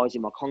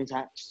 utilizing my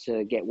contacts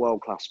to get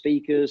world-class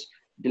speakers,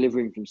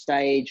 delivering from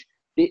stage.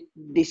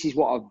 This is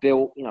what I've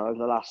built, you know, over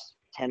the last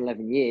 10,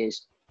 11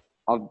 years.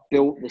 I've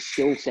built the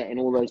skill set in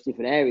all those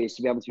different areas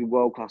to be able to be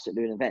world-class at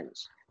doing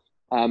events.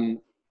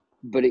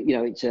 But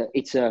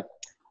it's a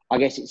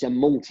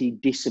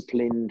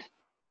multidisciplined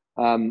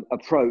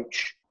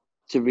approach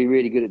to be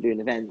really good at doing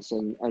events,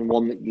 and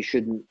one that you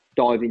shouldn't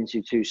dive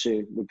into too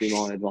soon would be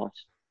my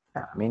advice.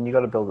 Yeah, I mean, you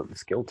got to build up the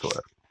skill to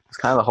it. It's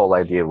kind of the whole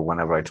idea of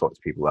whenever I talk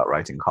to people about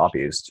writing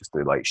copy is just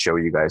to like show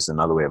you guys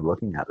another way of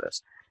looking at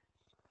this.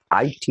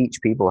 I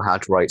teach people how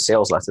to write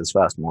sales letters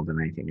first more than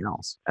anything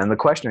else. And the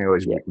question I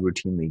always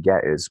routinely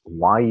get is,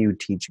 why are you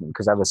teaching?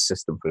 Because I have a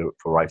system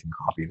for writing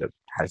copy that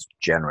has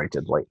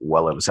generated like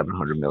well over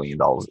 $700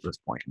 million at this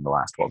point in the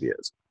last 12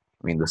 years.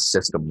 I mean, the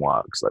system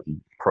works. Like, the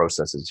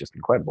process is just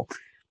incredible.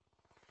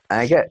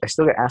 And I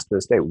still get asked to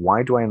this day,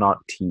 why do I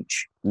not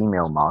teach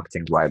email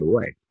marketing right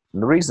away?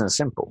 And the reason is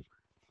simple.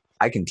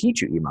 I can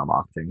teach you email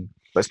marketing,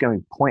 but it's going to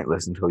be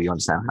pointless until you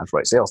understand how to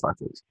write sales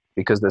letters,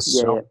 because there's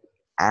so many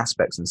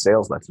aspects in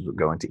sales letters that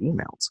go into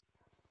emails.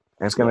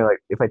 And it's going to be like,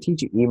 if I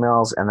teach you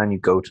emails and then you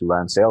go to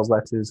learn sales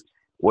letters,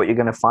 what you're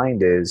going to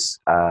find is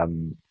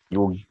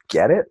you'll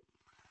get it,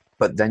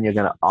 but then you're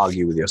going to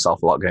argue with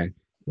yourself a lot going,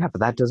 yeah, but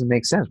that doesn't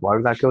make sense. Why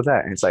would that go there?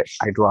 And it's like,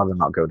 I'd rather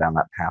not go down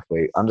that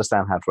pathway.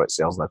 Understand how to write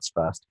sales letters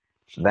first,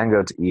 then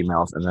go to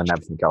emails, and then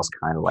everything else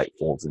kind of like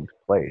falls into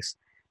place.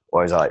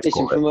 Or as I like to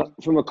call it.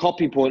 From a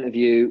copy point of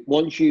view,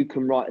 once you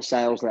can write a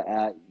sales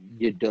letter,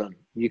 you're done.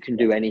 You can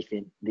do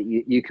anything. That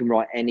you can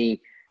write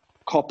any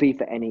copy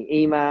for any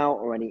email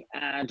or any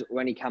ad or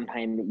any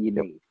campaign that you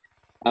need.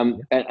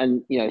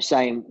 And you know,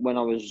 same when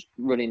I was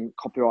running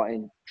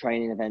copywriting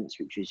training events,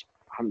 which is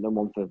I haven't done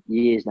one for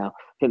years now.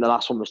 I think the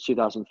last one was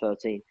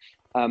 2013.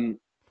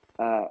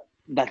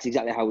 That's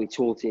exactly how we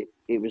taught it.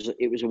 It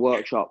was a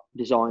workshop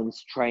designed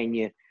to train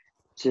you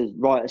to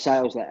write a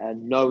sales letter,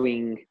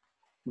 knowing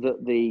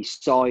that the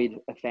side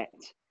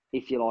effect,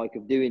 if you like,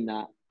 of doing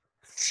that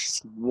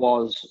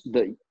was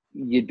that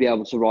you'd be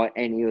able to write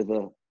any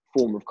other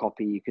form of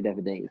copy you could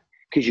ever need,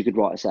 because you could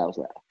write a sales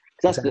letter.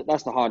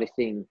 That's the hardest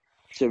thing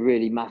to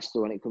really master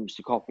when it comes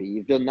to copy.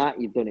 You've done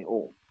that, you've done it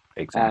all.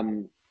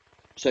 Exactly.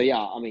 So yeah,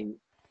 I mean,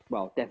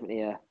 well,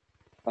 definitely a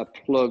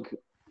plug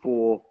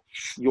for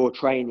your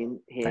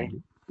training here.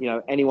 You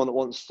know, anyone that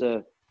wants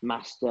to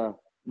master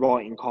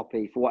writing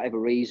copy for whatever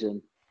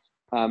reason,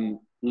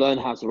 learn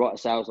how to write a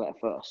sales letter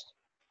first,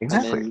 and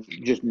Exactly.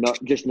 then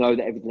just know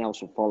that everything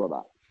else will follow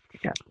that.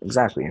 Yeah,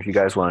 exactly. If you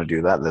guys want to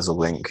do that, there's a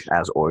link,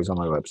 as always, on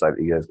my website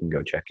that you guys can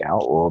go check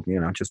out, or,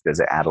 just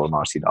visit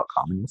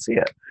adilmarcy.com and you'll see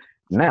it.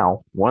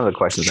 Now, one of the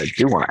questions I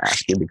do want to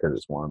ask you, because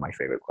it's one of my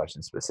favorite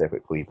questions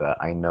specifically that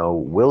I know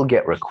will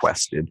get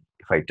requested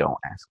if I don't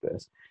ask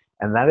this,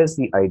 and that is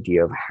the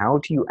idea of how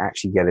do you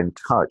actually get in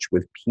touch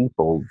with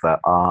people that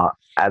are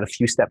at a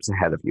few steps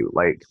ahead of you?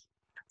 Like,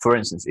 for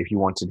instance, if you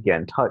wanted to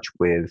get in touch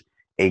with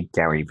a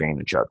Gary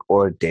Vaynerchuk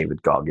or a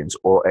David Goggins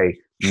or a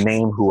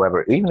name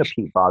whoever, even a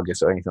Pete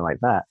Vargas or anything like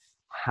that,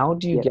 how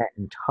do you get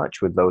in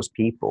touch with those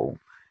people?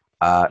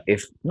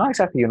 If not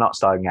exactly you're not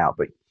starting out,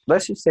 but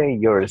let's just say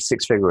you're at a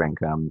six-figure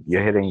income,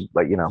 you're hitting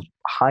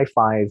high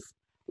five,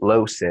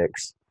 low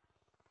six,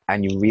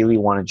 and you really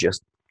want to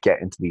just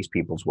get into these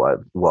people's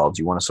worlds.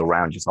 You want to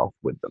surround yourself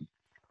with them.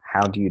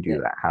 How do you do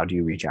that? How do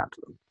you reach out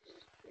to them?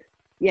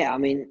 Yeah, I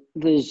mean,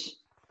 there's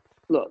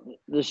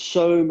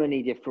so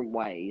many different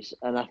ways,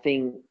 and I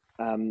think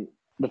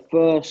the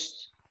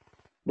first,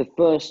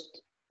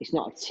 it's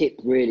not a tip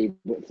really,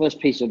 but the first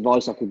piece of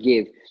advice I could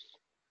give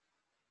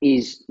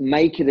is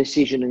make a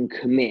decision and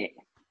commit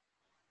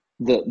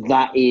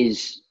that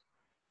is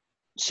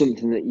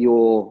something that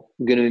you're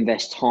going to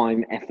invest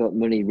time, effort,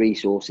 money,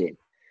 resource in.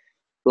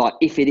 Like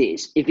if it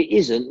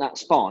isn't,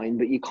 that's fine,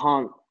 but you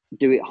can't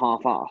do it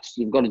half-assed.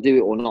 You've got to do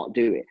it or not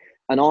do it.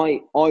 And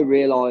I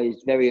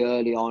realized very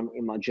early on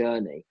in my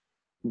journey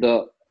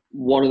that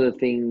one of the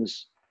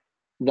things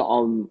that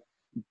I'm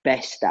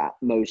best at,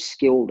 most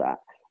skilled at,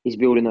 is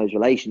building those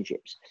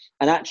relationships.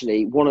 And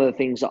actually, one of the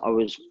things that I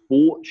was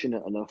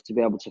fortunate enough to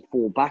be able to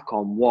fall back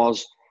on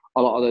was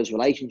a lot of those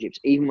relationships,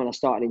 even when I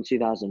started in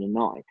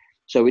 2009.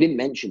 So we didn't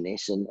mention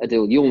this, and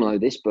Adil, you'll know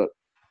this, but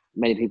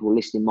many people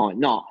listening might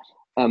not.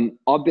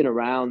 I've been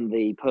around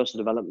the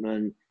personal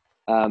development,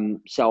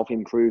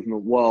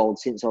 self-improvement world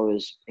since I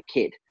was a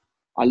kid.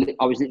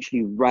 I was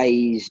literally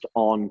raised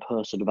on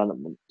personal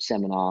development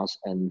seminars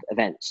and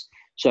events.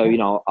 So,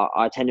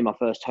 I attended my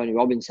first Tony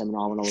Robbins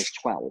seminar when I was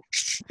 12.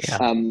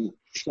 Yeah.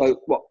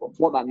 So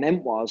what that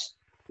meant was,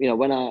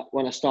 when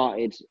I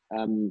started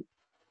the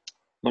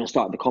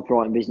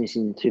copywriting business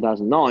in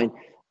 2009,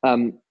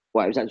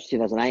 well, it was actually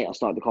 2008. I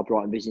started the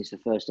copywriting business. The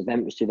first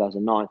event was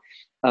 2009.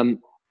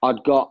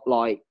 I'd got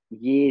like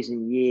years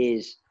and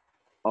years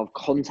of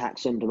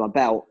contacts under my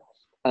belt,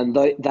 and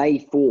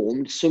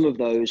some of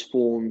those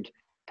formed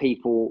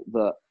people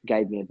that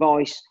gave me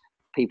advice,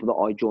 people that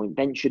I joint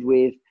ventured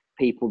with,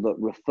 people that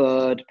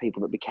referred,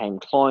 people that became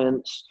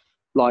clients.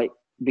 Like,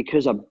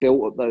 because I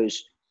built up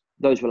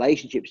those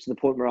relationships to the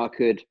point where I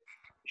could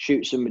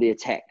shoot somebody a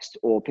text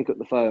or pick up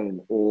the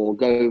phone or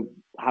go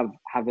have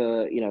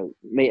a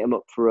meet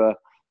up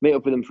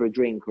with them for a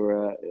drink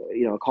or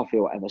a coffee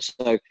or whatever.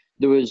 So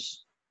there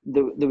was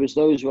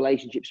those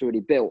relationships already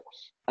built,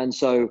 and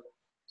so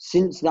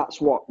since that's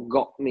what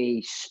got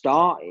me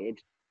started,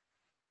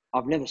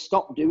 I've never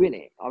stopped doing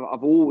it.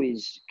 I've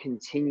always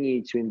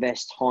continued to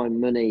invest time,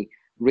 money,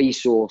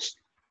 resource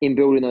in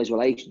building those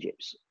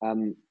relationships,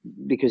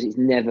 because it's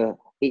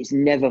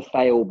never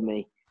failed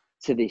me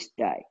to this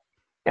day.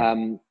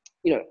 And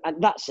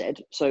that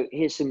said, so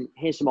here's some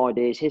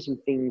ideas, here's some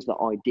things that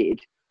I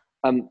did.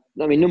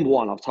 Number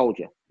one, I've told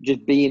you,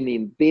 just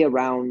be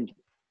around,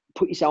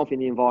 put yourself in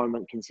the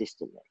environment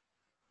consistently.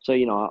 So,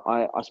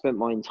 I spent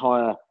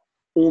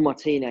all my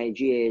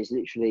teenage years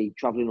literally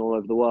traveling all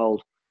over the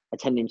world,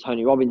 attending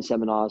Tony Robbins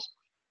seminars,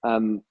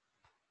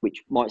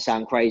 which might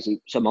sound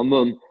crazy. So my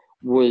mum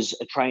was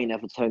a trainer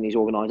for Tony's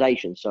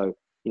organization. So,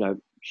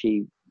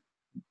 she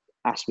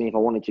asked me if I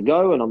wanted to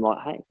go, and I'm like,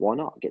 hey, why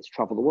not? I get to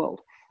travel the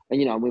world.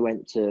 And, we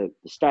went to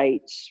the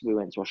States, we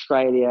went to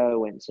Australia,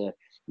 went to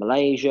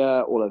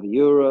Malaysia, all over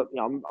Europe.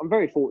 I'm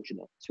very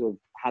fortunate to have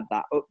had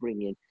that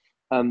upbringing.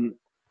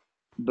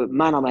 But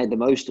man, I made the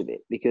most of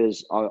it,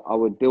 because I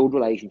would build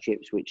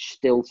relationships, which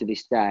still to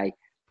this day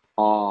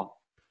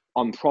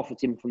I'm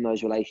profiting from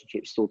those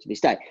relationships still to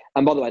this day.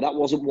 And by the way, that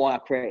wasn't why I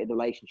created the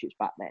relationships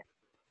back then.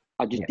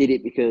 I just did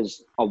it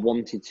because I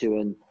wanted to,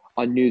 and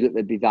I knew that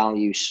there'd be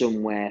value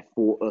somewhere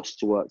for us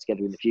to work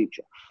together in the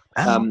future.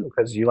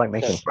 Because you like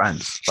making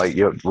friends. Like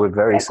we're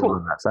very similar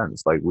in that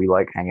sense. Like we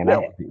like hanging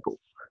out with people.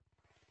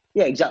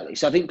 Yeah, exactly.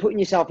 So I think putting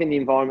yourself in the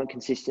environment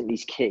consistently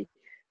is key.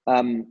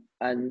 And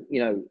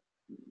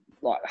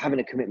like having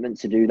a commitment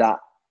to do that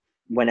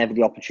whenever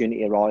the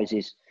opportunity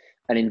arises,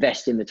 and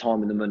invest in the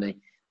time and the money.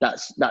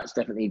 That's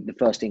definitely the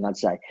first thing I'd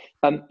say.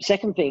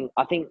 Second thing,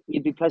 I think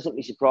you'd be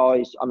pleasantly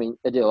surprised. I mean,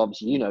 Adil,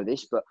 obviously you know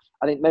this, but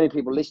I think many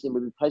people listening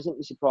would be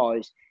pleasantly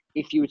surprised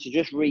if you were to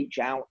just reach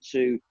out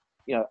to,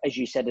 as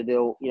you said,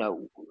 Adil,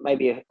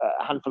 maybe a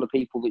handful of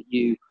people that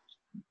you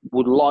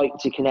would like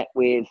to connect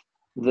with,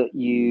 that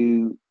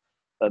you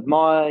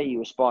admire,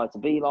 you aspire to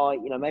be like.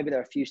 Maybe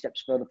they're a few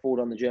steps further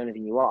forward on the journey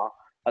than you are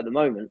at the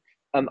moment.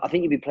 I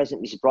think you'd be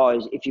pleasantly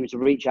surprised if you were to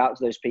reach out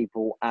to those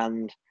people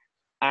and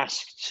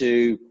ask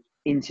to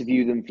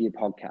interview them for your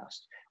podcast,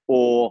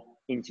 or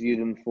interview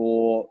them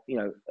for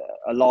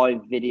a live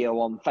video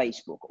on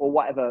Facebook, or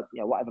whatever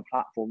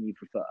platform you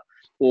prefer,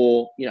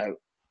 or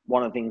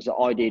one of the things that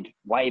I did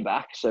way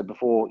back, so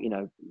before, you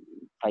know,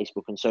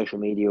 Facebook and social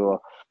media or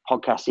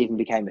podcasts even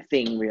became a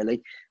thing,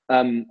 really,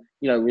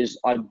 you know, was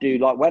I'd do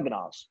like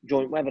webinars,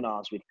 joint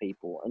webinars with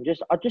people, and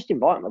I'd just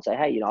invite them and say,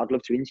 hey, you know, I'd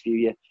love to interview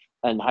you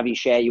and have you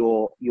share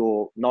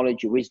your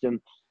knowledge, your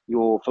wisdom,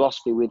 your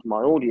philosophy with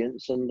my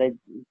audience. And they,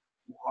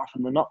 more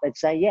often than not, they'd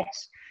say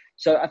yes.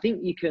 So I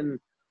think you can,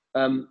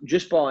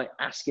 just by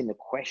asking the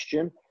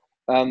question,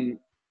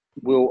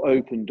 will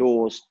open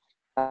doors.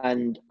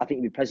 And I think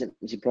you'll be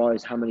pleasantly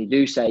surprised how many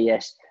do say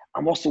yes.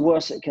 And what's the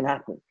worst that can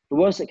happen? The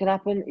worst that can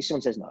happen is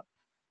someone says no,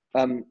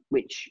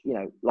 which, you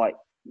know, like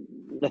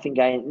nothing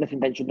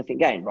ventured, nothing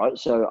gained, right?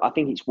 So I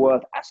think it's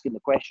worth asking the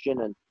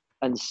question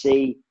and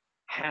see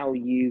how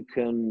you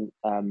can,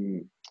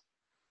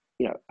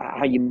 you know,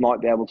 how you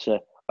might be able to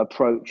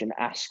approach and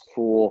ask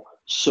for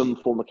some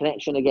form of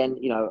connection. Again,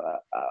 you know,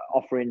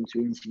 offering to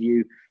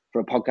interview for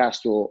a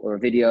podcast or a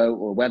video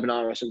or a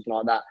webinar or something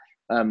like that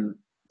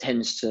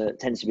tends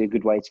to be a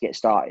good way to get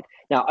started.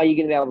 Now, are you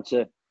going to be able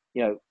to,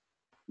 you know,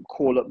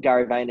 call up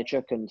Gary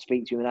Vaynerchuk and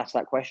speak to him and ask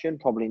that question?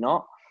 Probably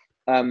not.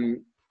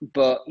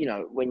 But, you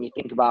know, when you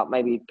think about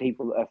maybe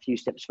people that are a few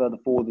steps further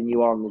forward than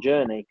you are on the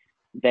journey,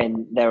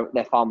 then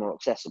they're far more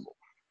accessible.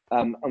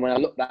 And when I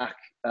look back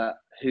at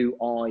who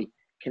I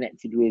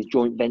connected with,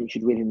 joint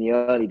ventured with in the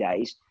early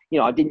days, you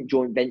know, I didn't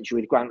joint venture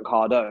with Grant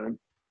Cardone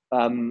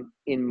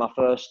in my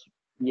first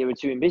year or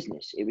two in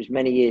business. It was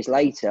many years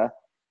later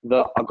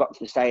that I got to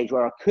the stage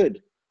where I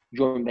could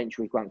joint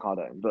venture with Grant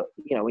Cardone. But,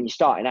 you know, when you're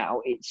starting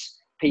out, it's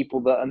people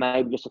that are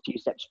maybe just a few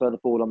steps further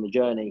forward on the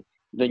journey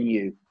than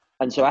you.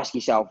 And so ask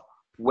yourself,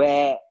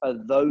 where are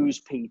those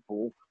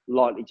people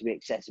likely to be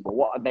accessible?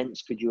 What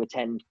events could you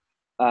attend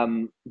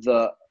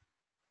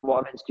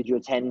what events could you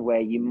attend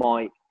where you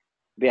might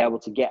be able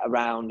to get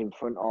around in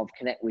front of,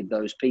 connect with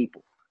those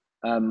people?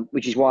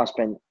 Which is why I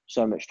spent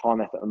so much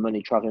time, effort and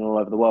money traveling all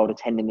over the world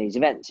attending these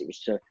events. It was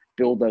to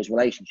build those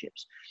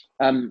relationships.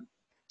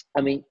 I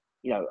mean,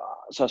 you know,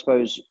 so I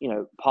suppose, you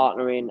know,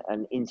 partnering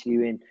and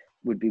interviewing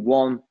would be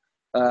one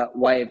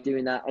way of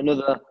doing that.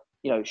 Another,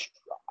 you know,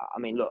 I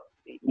mean, look,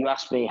 you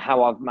asked me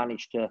how I've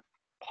managed to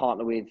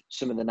partner with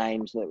some of the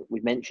names that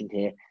we've mentioned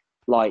here.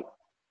 Like,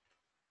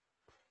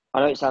 I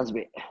know it sounds a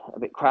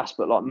bit crass,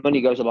 but like money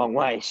goes a long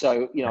way.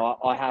 So, you know,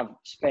 I have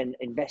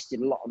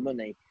invested a lot of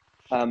money.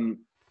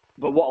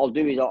 But what I'll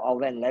do is I'll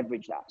then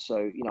leverage that. So,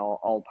 you know,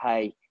 I'll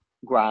pay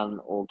Grant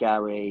or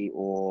Gary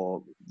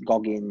or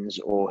Goggins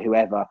or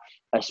whoever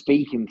a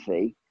speaking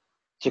fee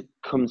to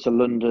come to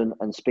London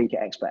and speak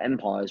at Expert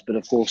Empires. But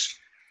of course,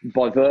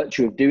 by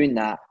virtue of doing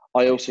that,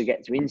 I also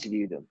get to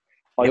interview them.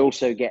 I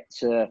also get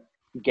to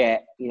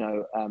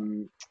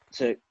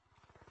to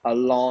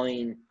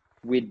align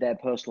with their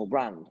personal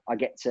brand. I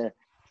get to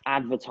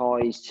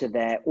advertise to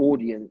their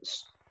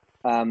audience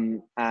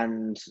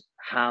and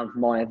have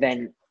my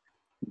event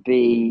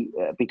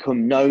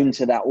become known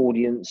to that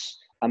audience,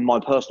 and my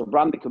personal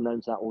brand become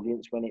known to that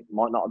audience when it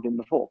might not have been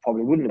before,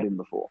 probably wouldn't have been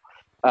before.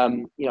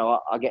 You know,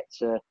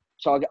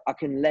 I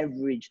can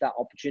leverage that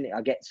opportunity.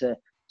 I get to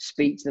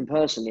speak to them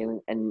personally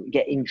and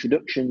get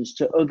introductions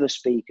to other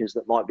speakers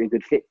that might be a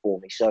good fit for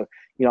me. So,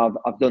 you know,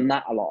 I've done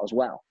that a lot as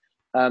well.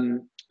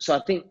 So I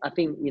think,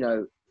 you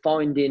know,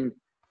 finding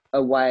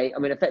a way, I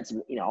mean,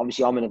 effectively, you know,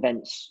 obviously I'm an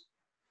events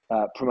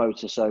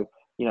promoter. So,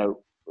 you know,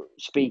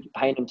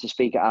 paying them to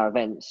speak at our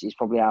events is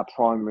probably our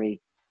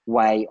primary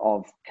way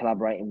of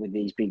collaborating with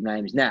these big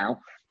names now.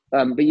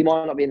 But you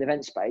might not be in the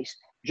event space.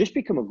 Just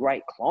become a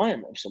great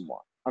client of someone.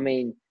 I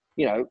mean,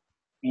 you know,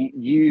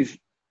 you've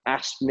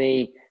asked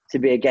me to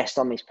be a guest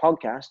on this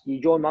podcast.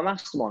 You joined my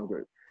mastermind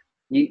group.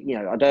 You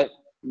know,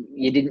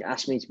 you didn't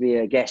ask me to be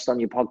a guest on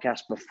your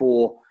podcast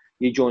before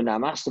you joined our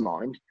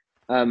mastermind.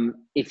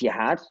 If you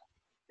had,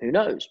 who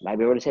knows?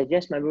 Maybe I would have said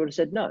yes, maybe I would have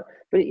said no.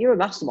 But you're a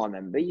mastermind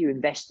member. You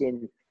invest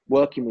in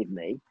working with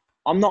me.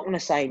 I'm not going to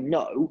say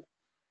no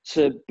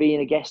to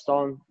being a guest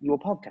on your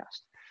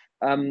podcast.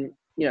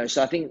 You know,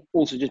 so I think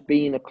also just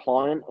being a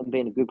client and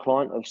being a good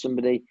client of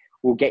somebody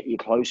will get you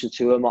closer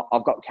to them.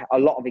 I've got a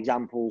lot of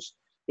examples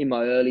in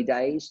my early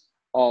days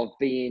of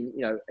being,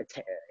 you know,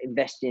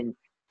 investing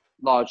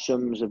large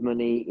sums of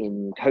money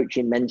in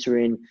coaching,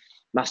 mentoring,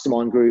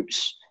 mastermind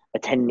groups,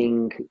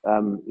 attending,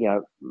 you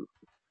know,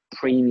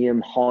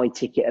 premium high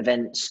ticket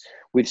events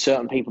with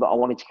certain people that I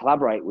wanted to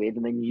collaborate with,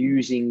 and then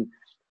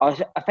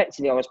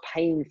I was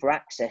paying for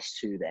access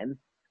to them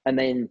and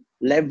then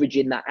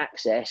leveraging that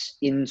access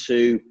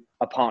into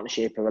a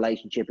partnership, a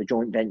relationship, a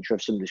joint venture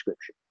of some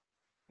description.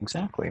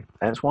 Exactly.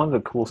 And it's one of the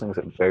cool things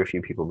that very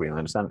few people really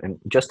understand. And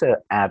just to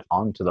add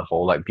on to the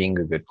whole, like, being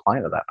a good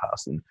client of that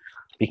person,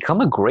 become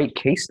a great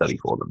case study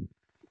for them.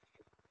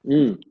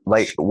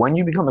 Like, when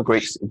you become a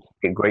great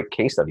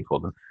case study for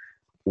them,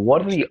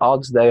 what are the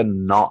odds they're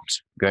not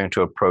going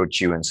to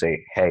approach you and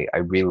say, hey, I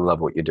really love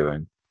what you're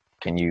doing.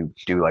 Can you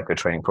do like a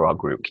training for our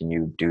group? Can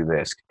you do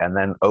this? And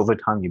then over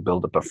time, you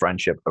build up a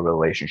friendship, a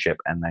relationship,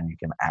 and then you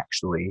can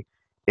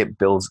it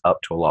builds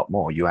up to a lot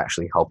more. You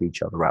actually help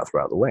each other out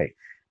throughout the way.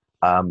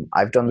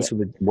 I've done this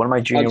with one of my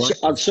junior.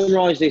 I'd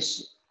summarize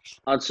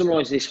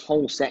this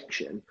whole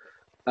section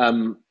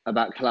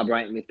about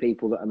collaborating with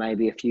people that are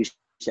maybe a few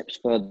steps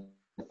further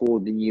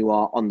forward than you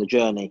are on the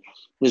journey.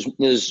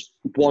 There's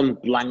one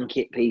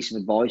blanket piece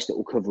of advice that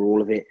will cover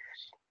all of it.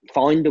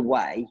 Find a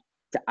way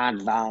to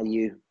add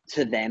value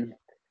to them.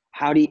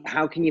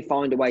 How can you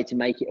find a way to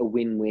make it a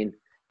win-win?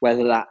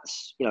 Whether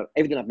that's,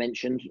 everything I've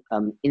mentioned,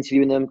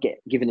 interviewing them,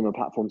 giving them a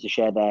platform to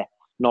share their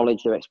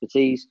knowledge, their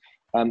expertise.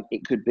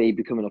 It could be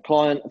becoming a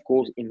client, of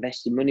course,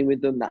 investing money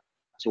with them. That's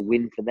a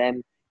win for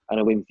them and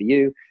a win for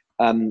you.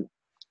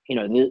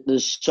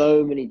 There's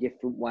so many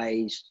different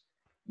ways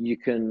you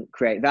can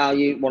create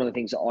value. One of the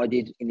things that I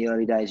did in the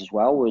early days as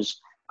well was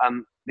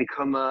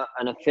become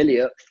an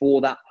affiliate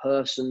for that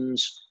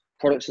person's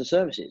products and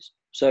services.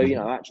 So,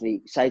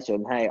 actually say to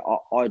them, hey,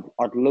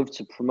 I'd love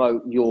to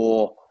promote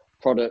your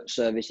product,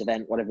 service,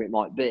 event, whatever it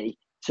might be,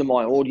 to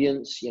my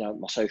audience,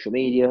 my social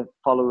media,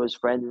 followers,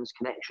 friends,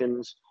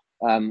 connections,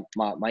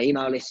 my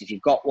email list, if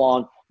you've got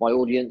one, my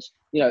audience,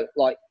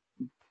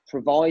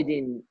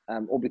 providing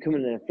or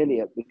becoming an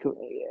affiliate,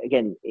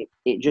 again,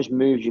 it just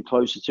moves you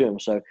closer to them.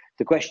 So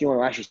the question you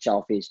want to ask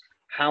yourself is,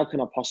 how can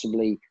I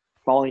possibly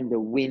find a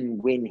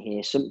win-win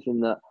here,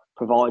 something that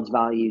provides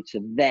value to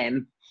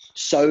them,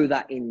 so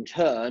that in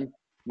turn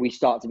we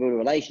start to build a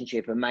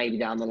relationship, and maybe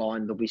down the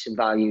line there'll be some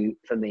value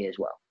for me as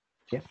well.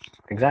 Yeah,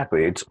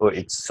 exactly.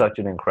 It's such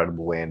an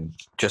incredible way, and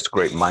just a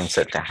great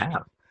mindset to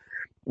have.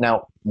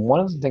 Now,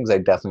 one of the things I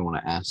definitely want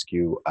to ask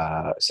you,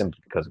 simply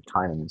because of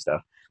timing and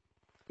stuff,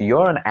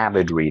 you're an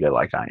avid reader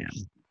like I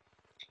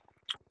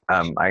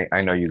am.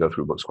 I know you go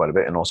through books quite a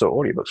bit, and also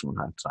audiobooks from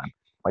time to time.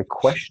 My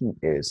question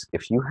is,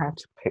 if you had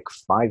to pick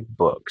 5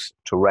 books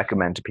to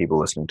recommend to people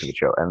listening to the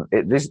show,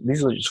 and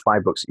these are just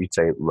 5 books that you'd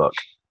say, look,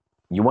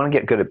 you want to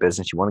get good at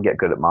business, you want to get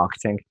good at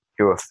marketing,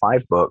 here are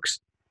 5 books,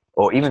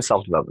 or even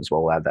self-development as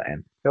well, we'll add that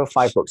in. Here are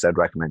 5 books I'd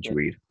recommend you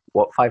read.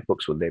 What 5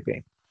 books would they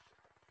be?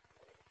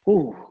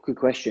 Oh, good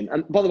question.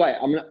 And by the way,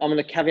 I'm going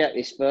to caveat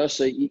this first.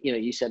 So,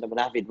 you said I'm an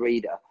avid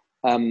reader,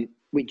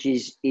 which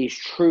is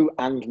true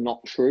and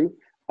not true.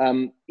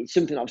 It's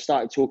something I've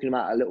started talking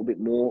about a little bit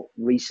more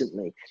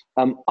recently.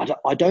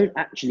 I don't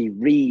actually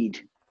read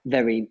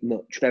very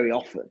much, very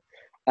often.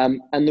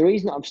 And the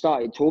reason I've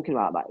started talking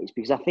about that is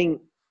because I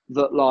think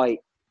that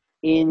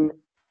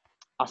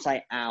I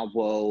say our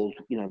world,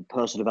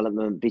 personal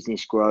development,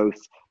 business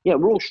growth,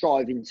 we're all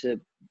striving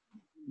to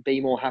be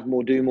more, have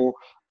more, do more.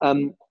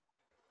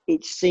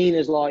 It's seen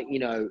as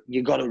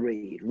you got to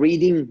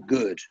reading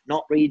good,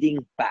 not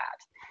reading bad.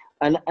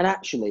 And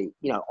actually,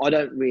 I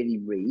don't really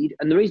read.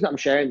 And the reason I'm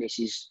sharing this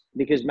is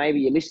because maybe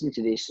you're listening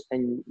to this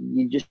and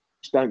you just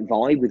don't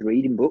vibe with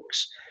reading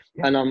books.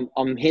 Yeah. And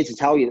I'm here to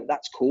tell you that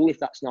that's cool if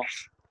that's not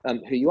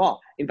who you are.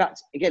 In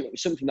fact, again, it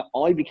was something that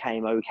I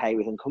became okay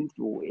with and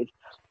comfortable with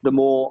the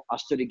more I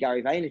studied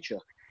Gary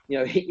Vaynerchuk.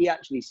 He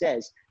actually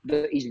says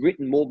that he's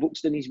written more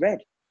books than he's read.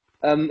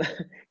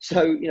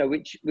 So,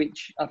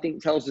 which I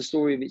think tells the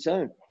story of its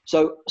own.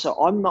 So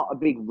I'm not a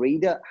big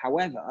reader.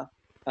 However,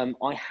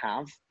 I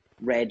have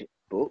read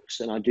books,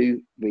 and I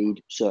do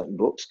read certain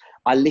books.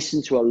 I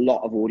listen to a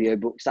lot of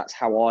audiobooks. That's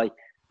how I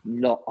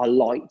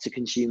like to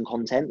consume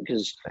content,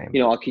 because,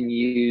 I can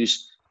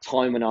use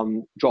time when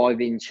I'm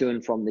driving to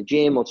and from the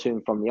gym or to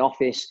and from the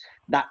office.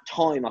 That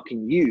time I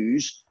can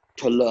use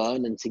to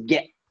learn and to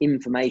get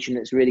information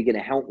that's really going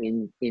to help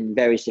me in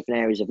various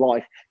different areas of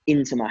life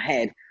into my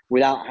head,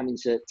 without having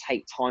to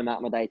take time out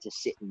of my day to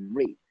sit and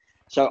read.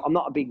 So I'm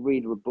not a big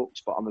reader of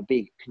books, but I'm a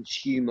big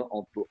consumer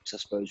of books, I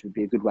suppose would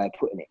be a good way of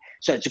putting it.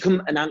 So to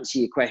come and answer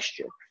your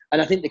question,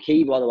 and I think the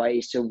key, by the way,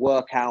 is to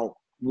work out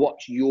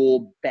what's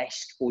your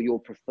best or your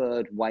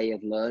preferred way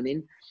of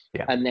learning,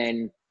 and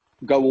then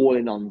go all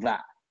in on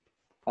that.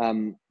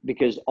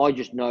 Because I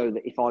just know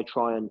that if I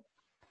try and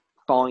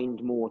find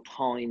more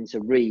time to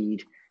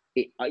read,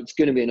 it's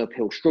going to be an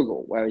uphill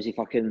struggle. Whereas if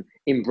I can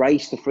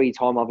embrace the free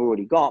time I've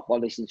already got by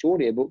listening to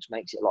audiobooks,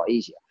 makes it a lot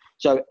easier.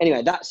 So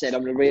anyway, that said,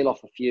 I'm going to reel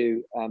off a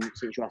few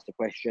since you asked the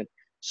question.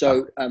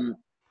 So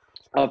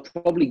I've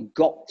probably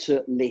got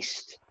to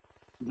list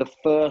the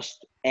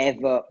first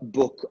ever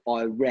book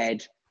I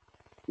read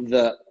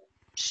that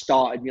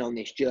started me on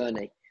this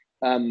journey.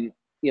 And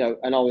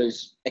I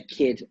was a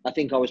kid. I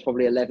think I was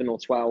probably 11 or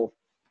 12.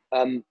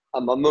 And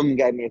my mum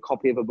gave me a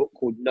copy of a book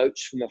called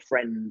Notes from a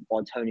Friend by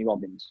Tony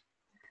Robbins.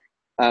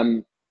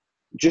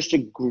 Just a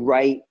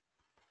great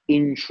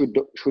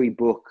introductory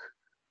book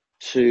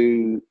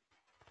to,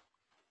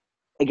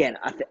 again,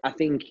 I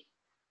think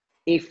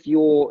if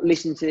you're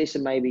listening to this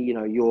and maybe,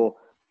 you're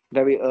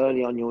very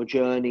early on your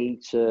journey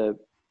to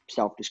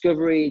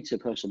self-discovery, to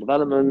personal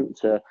development,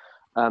 to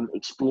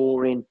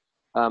exploring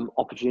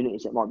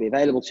opportunities that might be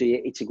available to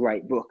you, it's a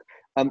great book.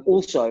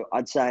 Also,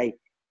 I'd say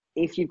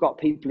if you've got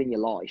people in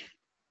your life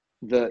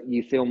that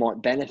you feel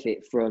might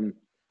benefit from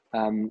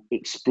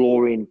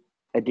exploring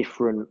a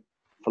different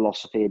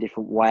philosophy, a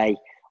different way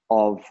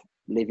of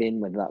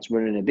living, whether that's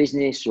running a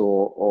business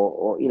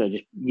or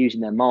just using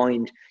their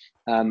mind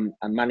and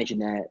managing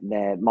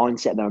their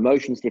mindset, their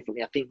emotions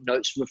differently, I think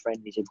Notes from a Friend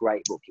is a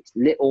great book. It's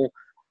little.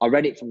 I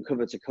read it from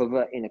cover to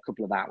cover in a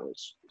couple of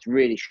hours. It's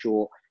really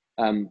short,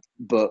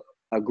 but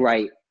a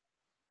great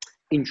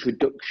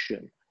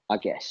introduction, I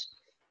guess,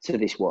 to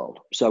this world.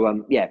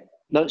 So yeah,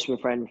 notes from a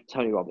friend,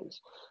 Tony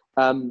Robbins.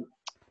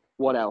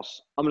 What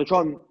else? I'm going to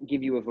try and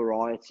give you a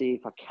variety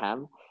if I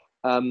can.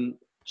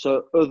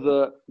 So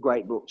other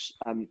great books.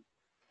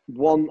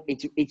 One,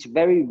 it's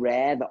very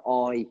rare that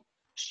I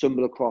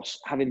stumble across,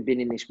 having been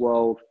in this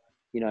world,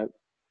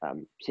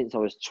 since I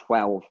was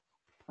 12.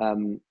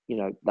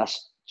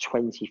 That's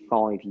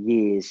 25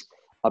 years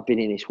I've been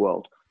in this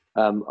world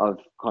of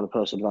kind of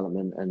personal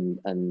development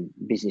and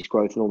business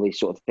growth and all these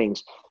sort of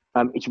things.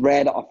 It's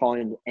rare that I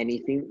find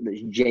anything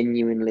that's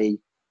genuinely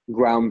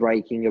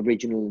groundbreaking,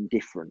 original, and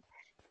different.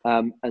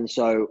 And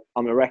so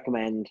I'm going to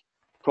recommend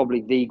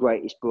probably the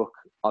greatest book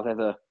I've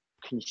ever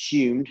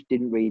consumed,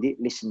 didn't read it,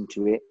 listened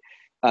to it,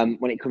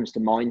 when it comes to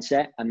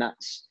mindset, and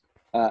that's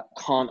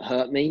Can't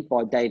Hurt Me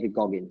by David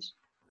Goggins.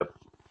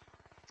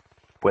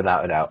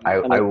 Without a doubt.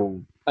 I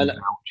will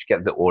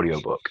get the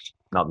audiobook,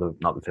 not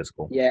the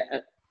physical. Yeah,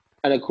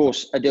 and of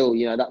course,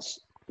 Adil,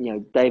 that's,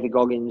 David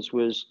Goggins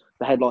was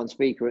the headline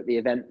speaker at the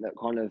event that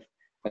kind of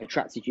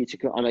attracted you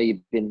to, I know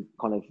you've been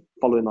kind of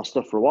following my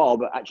stuff for a while,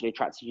 but actually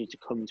attracted you to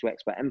come to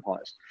Expert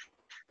Empires.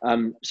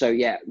 So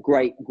yeah,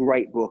 great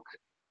book.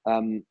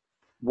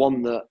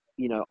 One that,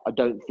 I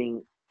don't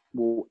think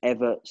will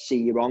ever see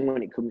you wrong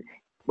when it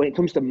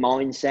comes to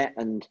mindset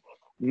and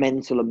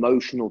mental,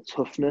 emotional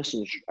toughness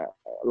and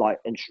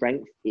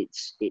strength.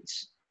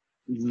 It's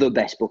the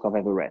best book I've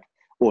ever read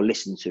or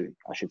listened to,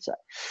 I should say.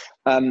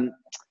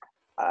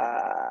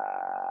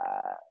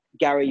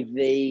 Gary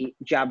V,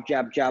 Jab,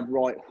 Jab, Jab,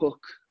 Right Hook.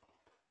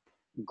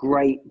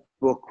 Great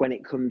book when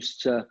it comes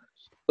to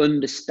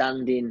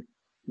understanding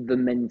the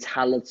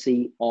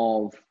mentality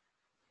of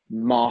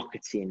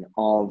marketing,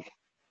 of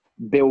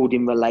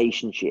building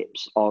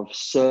relationships, of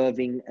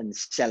serving and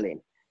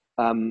selling.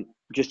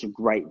 Just a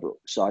great book.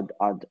 So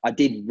I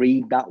did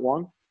read that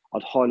one.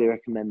 I'd highly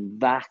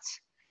recommend that.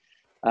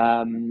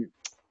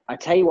 I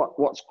tell you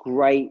what's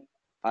great.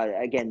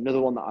 Again, another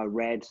one that I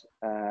read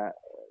a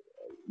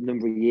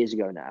number of years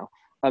ago now.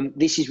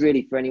 This is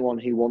really for anyone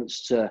who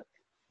wants to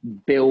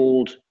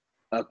build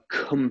a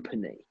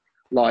company.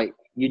 Like,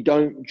 you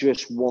don't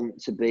just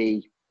want to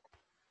be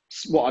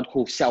what I'd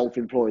call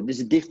self-employed. There's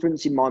a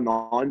difference in my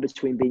mind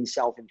between being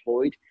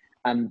self-employed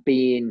and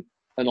being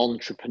an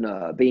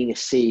entrepreneur, being a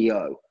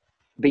CEO,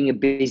 being a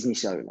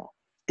business owner.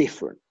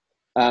 Different.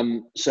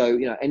 So,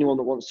 anyone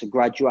that wants to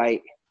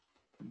graduate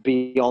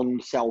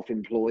beyond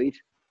self-employed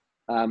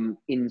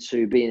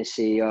into being a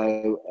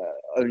CEO,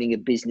 owning a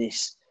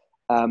business,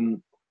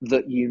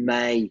 that you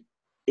may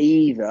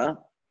either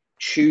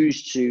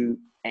choose to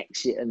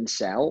exit and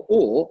sell,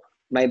 or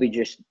maybe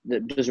just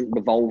that doesn't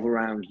revolve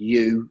around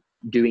you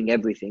doing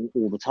everything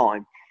all the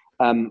time.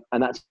 And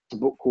that's a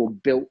book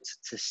called Built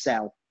to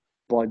Sell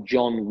by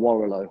John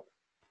Warrillow.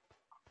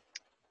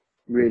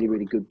 Really,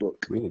 really good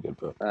book. Really good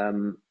book.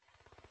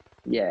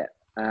 Yeah.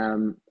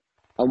 And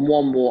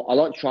one more. I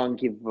like to try and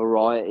give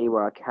variety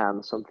where I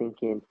can. So I'm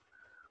thinking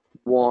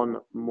one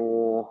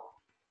more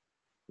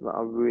that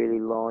I really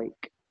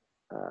like.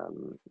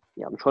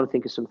 I'm trying to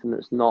think of something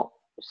that's not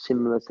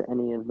similar to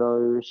any of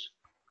those.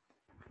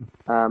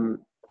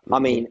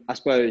 I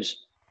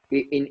suppose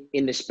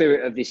in the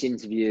spirit of this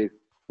interview,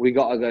 we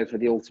got to go for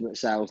The Ultimate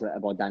Sales Letter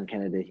by Dan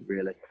Kennedy,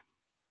 really.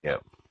 Yeah.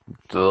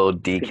 The little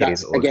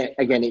DKs.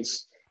 Again,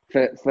 it's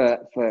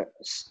for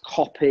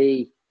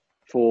copy,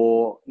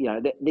 for,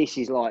 this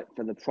is like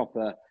for the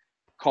proper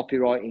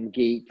copywriting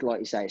geek, like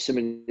you say,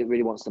 someone that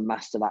really wants to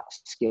master that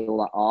skill,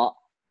 that art.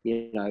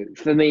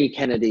 For me,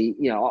 Kennedy,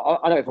 I know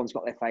everyone's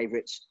got their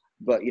favorites,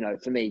 but,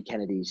 for me,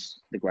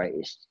 Kennedy's the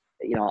greatest.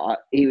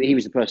 He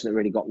was the person that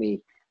really got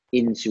me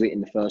into it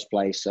in the first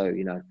place. So,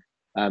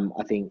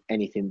 I think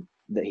anything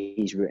that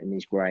he's written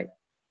is great.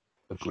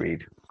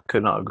 Agreed.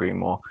 Could not agree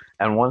more.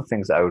 And one of the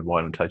things that I would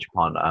want to touch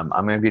upon,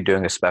 I'm going to be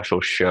doing a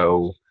special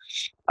show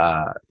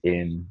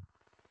in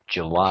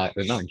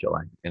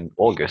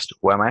August,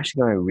 where I'm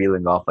actually going to be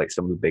reeling off like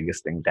some of the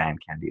biggest things Dan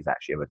Kennedy's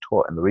actually ever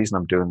taught. And the reason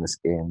I'm doing this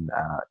in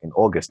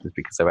August is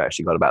because I've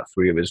actually got about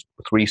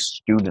three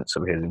students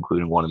of his,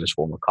 including one of his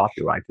former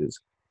copywriters,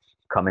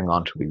 coming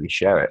on to really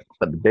share it.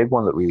 But the big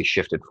one that really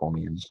shifted for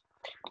me,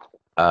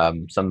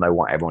 and something I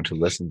want everyone to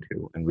listen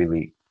to and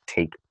really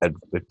take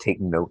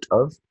note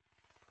of,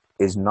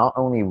 is not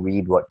only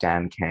read what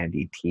Dan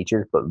Kennedy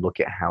teaches, but look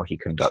at how he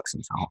conducts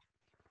himself.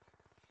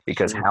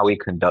 Because how he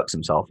conducts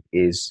himself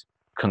is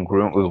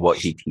congruent with what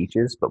he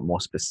teaches, but more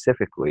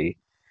specifically,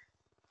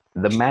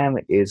 the man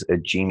is a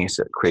genius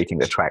at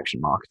creating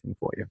attraction marketing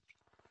for you.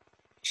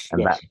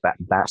 And yes.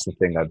 that's the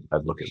thing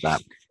I'd look at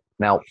that.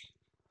 Now,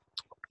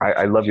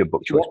 I love your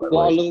book choice.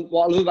 What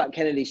I love about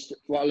Kennedy's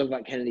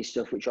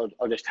stuff, which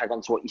I'll just tag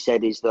on to what you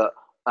said, is that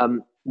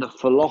the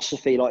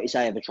philosophy, like you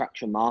say, of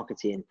attraction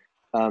marketing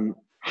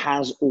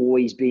has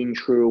always been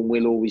true and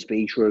will always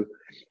be true.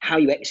 How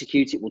you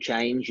execute it will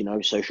change.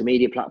 Social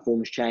media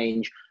platforms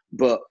change,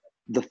 but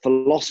the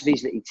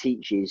philosophies that he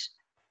teaches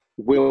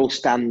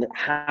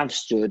have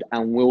stood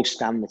and will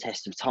stand the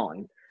test of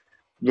time,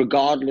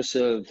 regardless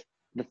of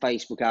the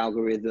Facebook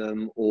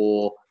algorithm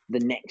or the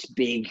next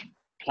big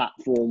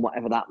platform,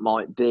 whatever that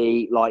might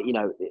be. Like, you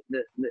know,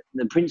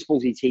 the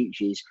principles he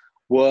teaches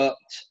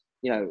worked,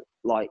 you know,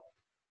 like,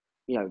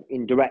 you know,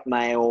 in direct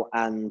mail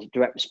and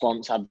direct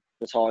response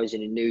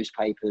advertising in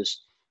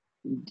newspapers,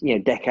 you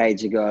know,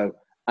 decades ago,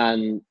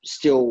 and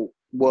still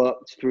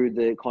worked through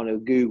the kind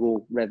of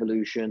Google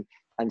revolution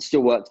and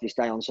still work to this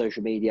day on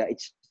social media.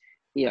 It's,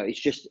 you know,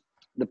 it's just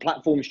the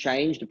platforms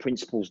change, the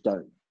principles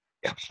don't.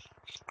 Yeah.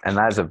 And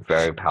that is a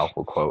very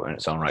powerful quote in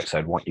its own right. So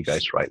I'd want you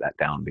guys to write that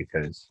down,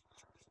 because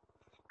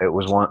it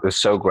was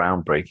so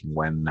groundbreaking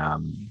when I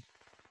think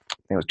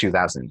it was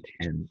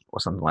 2010 or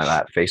something like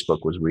that.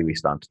 Facebook was really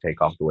starting to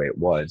take off the way it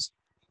was.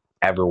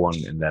 Everyone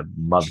and their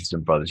mothers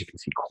and brothers, you can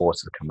see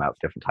courses come out,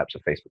 different types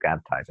of Facebook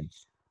advertising.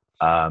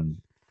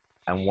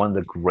 And one of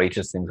the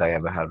greatest things I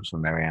ever heard was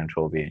from Marianne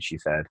Trolby, and she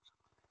said,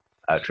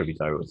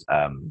 tributary was,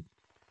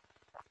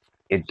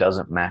 it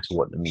doesn't matter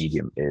what the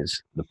medium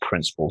is, the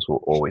principles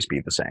will always be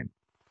the same.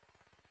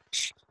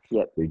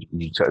 Yeah.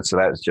 So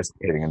that was just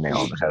hitting a nail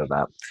on the head of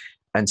that.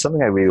 And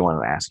something I really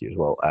wanted to ask you as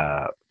well,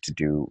 to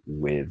do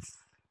with,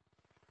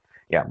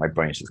 yeah, my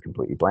brain's just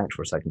completely blanked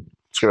for a second.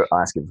 I'll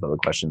ask you this other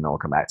question, and then I'll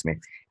come back to me.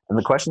 And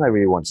the question I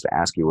really wanted to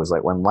ask you was,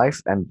 like, when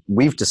life, and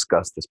we've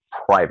discussed this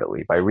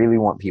privately, but I really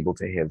want people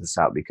to hear this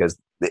out, because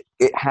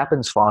it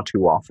happens far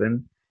too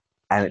often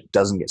and it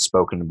doesn't get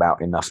spoken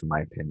about enough, in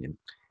my opinion.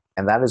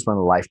 And that is when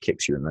life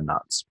kicks you in the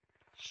nuts.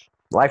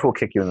 Life will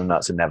kick you in the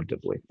nuts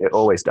inevitably. It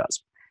always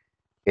does.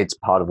 It's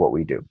part of what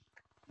we do.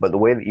 But the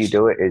way that you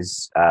do it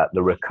is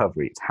the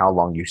recovery. It's how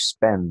long you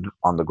spend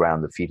on the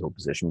ground, the fetal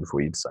position,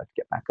 before you decide to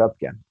get back up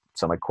again.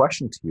 So my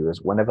question to you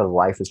is, whenever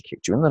life has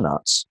kicked you in the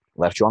nuts,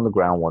 left you on the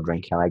ground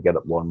wondering, can I get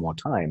up one more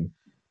time?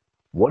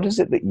 What is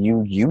it that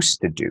you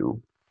used to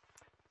do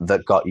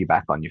that got you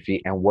back on your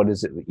feet? And what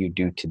is it that you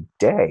do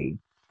today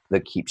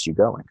that keeps you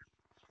going?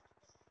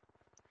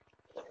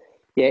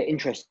 Yeah,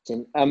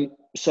 interesting.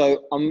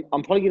 So I'm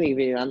probably going to give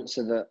you an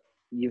answer that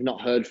you've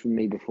not heard from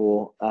me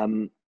before,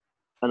 and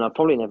I've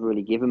probably never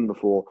really given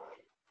before,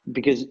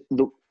 because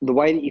the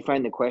way that you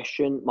framed the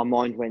question, my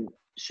mind went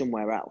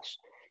somewhere else,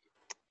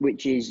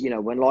 which is, you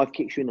know, when life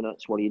kicks you in the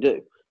nuts, what do you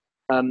do?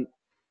 And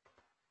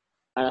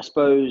I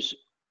suppose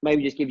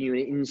maybe just giving you an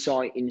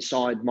insight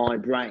inside my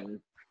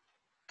brain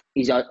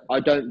is I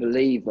don't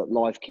believe that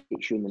life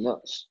kicks you in the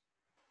nuts.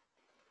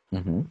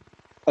 Mm-hmm.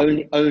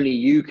 Only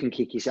you can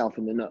kick yourself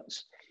in the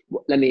nuts.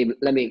 Let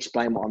me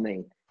explain what I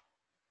mean.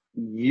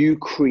 You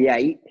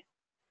create.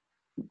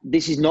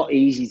 This is not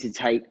easy to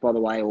take, by the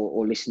way,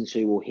 or listen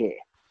to or hear.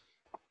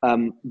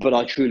 But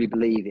I truly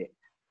believe it,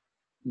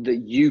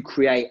 that you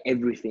create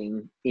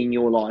everything in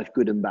your life,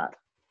 good and bad.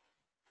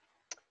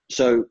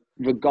 So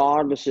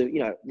regardless of,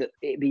 you know,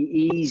 it'd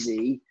be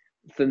easy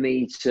for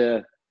me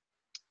to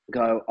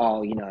go,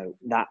 oh, you know,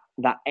 that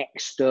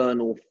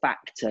external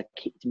factor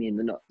kicked me in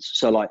the nuts.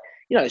 So, like,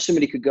 you know,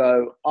 somebody could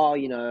go, oh,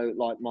 you know,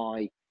 like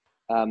my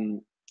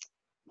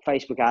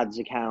Facebook ads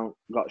account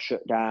got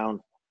shut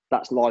down.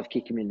 That's life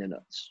kicking me in the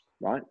nuts,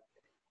 right?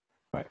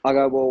 Right. I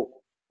go, well,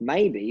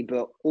 maybe,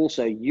 but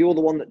also you're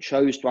the one that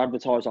chose to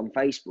advertise on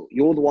Facebook.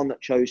 You're the one that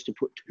chose to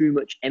put too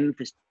much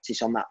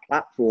emphasis on that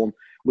platform,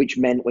 which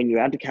meant when your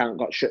ad account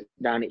got shut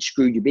down, it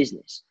screwed your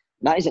business.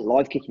 That isn't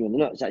life kicking you in the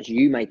nuts. That's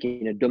you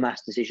making a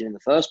dumbass decision in the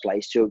first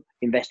place to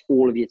invest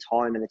all of your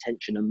time and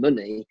attention and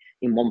money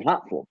in one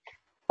platform.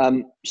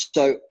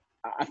 So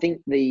I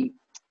think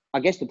I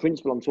guess the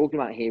principle I'm talking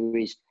about here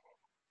is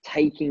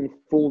taking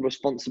full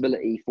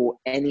responsibility for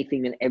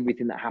anything and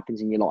everything that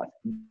happens in your life.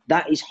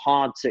 That is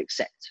hard to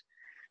accept.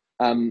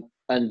 And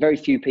very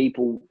few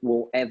people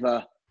will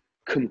ever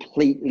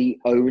completely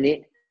own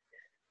it.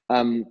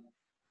 And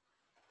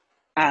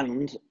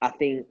I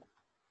think,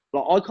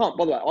 like,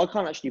 I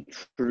can't actually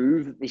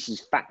prove that this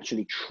is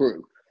factually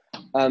true.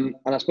 And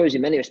I suppose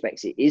in many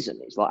respects it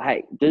isn't. It's like,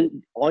 hey,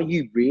 are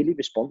you really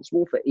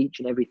responsible for each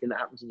and everything that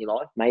happens in your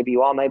life? Maybe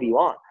you are, maybe you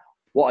aren't.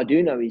 What I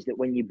do know is that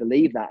when you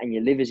believe that and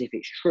you live as if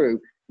it's true,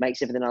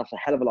 makes everything else a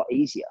hell of a lot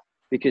easier.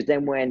 Because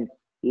then when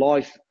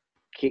life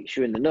kicks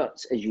you in the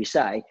nuts, as you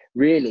say,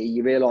 really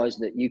you realize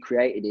that you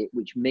created it,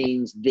 which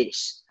means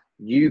this: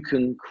 you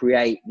can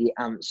create the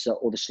answer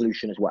or the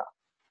solution as well.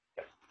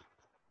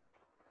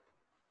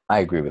 I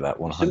agree with that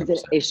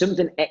 100%. If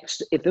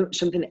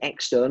something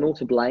external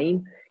to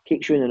blame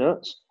kicks you in the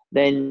nuts,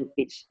 then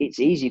it's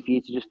easy for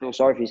you to just feel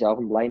sorry for yourself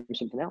and blame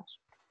something else.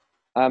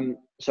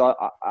 So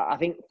I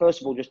think,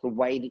 first of all, just the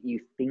way that you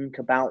think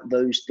about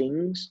those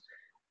things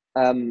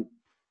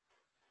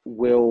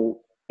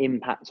will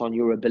impact on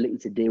your ability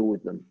to deal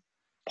with them,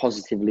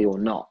 positively or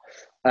not.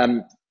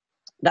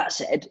 That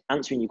said,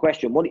 answering your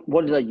question,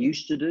 what did I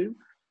used to do,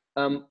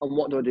 and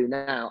what do I do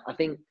now? I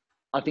think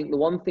the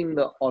one thing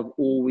that I've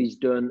always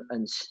done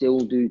and still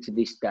do to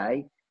this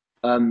day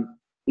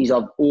is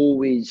I've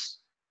always.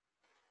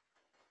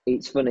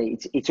 It's funny.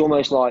 It's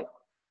almost like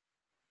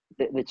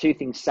the two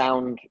things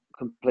sound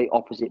complete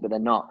opposite, but they're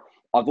not.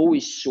 I've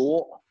always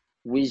sought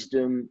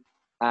wisdom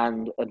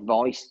and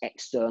advice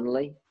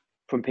externally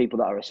from people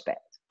that I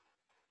respect.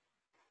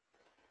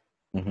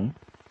 Mm-hmm.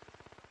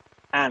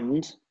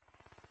 And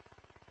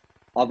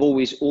I've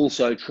always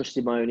also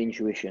trusted my own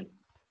intuition,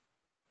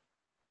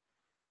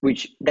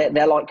 which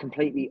they're like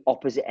completely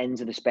opposite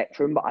ends of the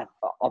spectrum. But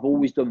I've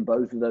always done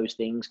both of those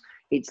things.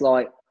 It's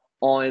like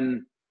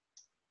I'm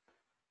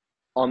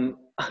I'm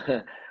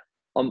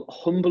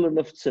humble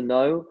enough to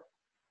know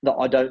that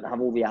I don't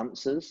have all the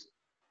answers,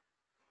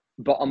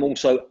 but I'm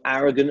also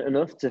arrogant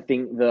enough to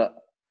think that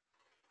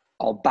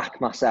I'll back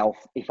myself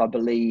if I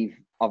believe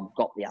I've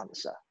got the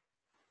answer.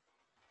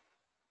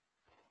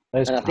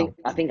 And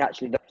I think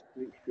actually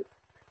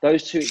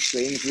those two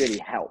extremes really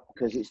help,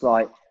 because it's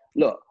like,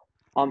 look,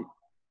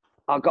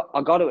 I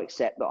got to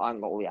accept that I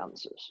haven't got all the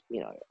answers,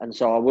 you know, and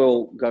so I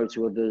will go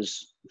to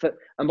others.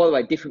 And by the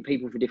way, different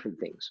people for different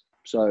things.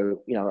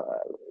 So, you know,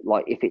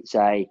 like if it's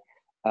a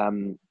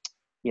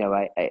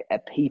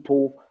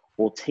people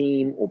or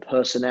team or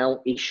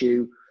personnel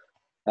issue,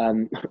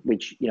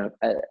 which, you know,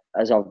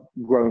 as I've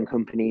grown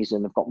companies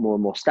and I've got more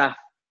and more staff,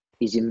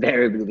 is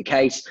invariably the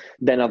case,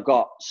 then I've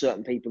got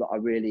certain people that I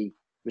really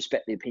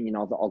respect the opinion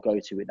of that I'll go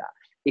to with that.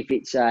 If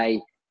it's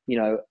a, you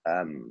know,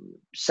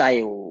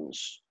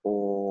 sales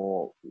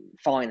or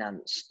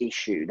finance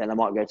issue, then I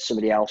might go to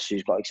somebody else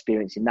who's got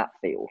experience in that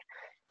field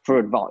for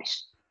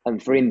advice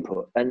and for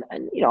input. And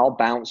you know, I'll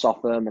bounce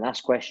off them and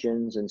ask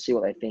questions and see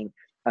what they think.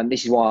 And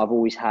this is why I've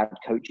always had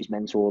coaches,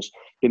 mentors,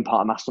 been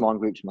part of mastermind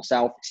groups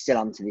myself, still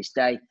am to this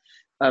day.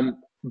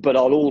 But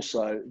I'll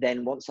also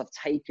then, once I've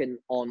taken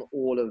on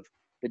all of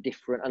the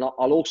different, and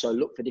I'll also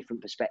look for different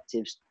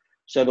perspectives.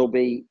 So there'll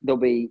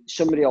be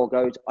somebody I'll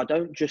go to. I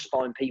don't just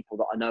find people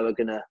that I know are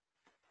going to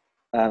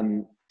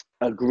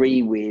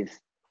agree with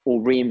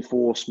or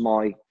reinforce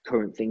my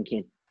current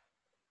thinking.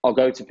 I'll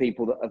go to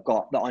people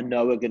that I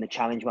know are going to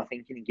challenge my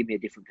thinking and give me a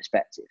different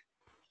perspective.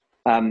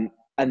 And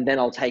then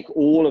I'll take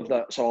all of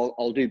that. So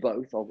I'll do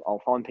both.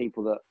 I'll find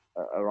people that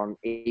are on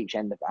each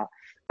end of that,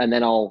 and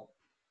then I'll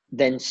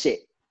then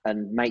sit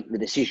and make the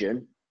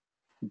decision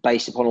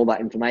based upon all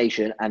that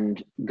information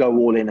and go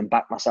all in and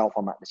back myself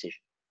on that decision,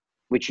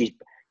 which is,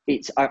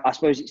 I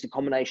suppose it's a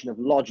combination of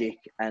logic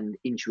and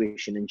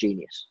intuition and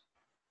genius.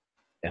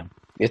 Yeah,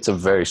 it's a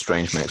very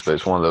strange mix, but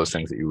it's one of those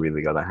things that you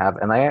really got to have.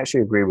 And I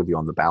actually agree with you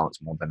on the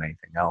balance more than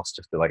anything else.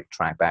 Just to like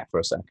track back for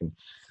a second,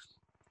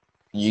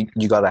 you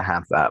got to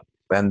have that,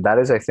 and that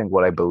is, I think,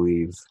 what I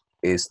believe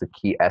is the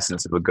key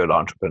essence of a good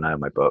entrepreneur in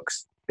my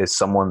books. Is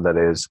someone that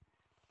is,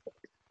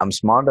 I'm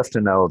smart enough to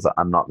know that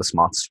I'm not the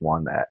smartest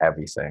one at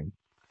everything,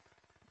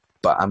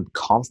 but I'm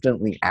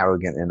confidently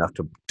arrogant enough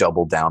to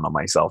double down on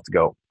myself to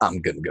go, I'm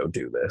going to go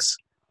do this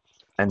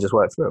and just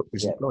work through it,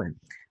 which is brilliant.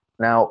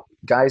 Now,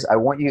 guys, I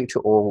want you to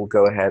all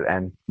go ahead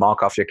and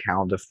mark off your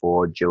calendar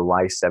for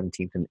July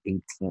 17th and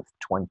 18th,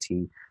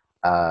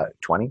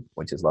 2020,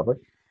 which is lovely.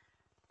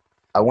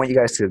 I want you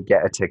guys to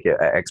get a ticket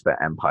at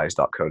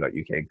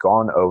expertempires.co.uk. Go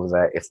on over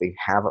there. If they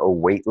have a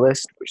wait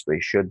list, which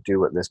they should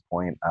do at this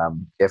point,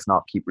 if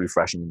not, keep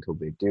refreshing until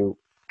they do.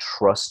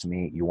 Trust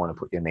me, you want to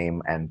put your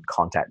name and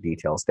contact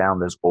details down.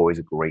 There's always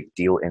a great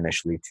deal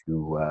initially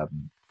to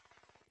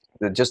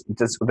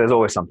there's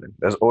always something.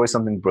 There's always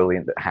something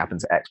brilliant that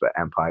happens at Expert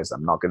Empires.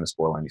 I'm not going to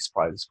spoil any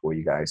surprises for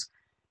you guys.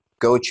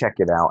 Go check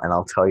it out, and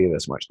I'll tell you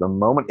this much. The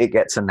moment it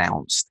gets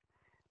announced,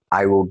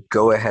 I will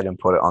go ahead and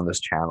put it on this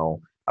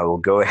channel. I will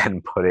go ahead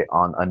and put it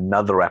on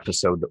another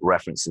episode that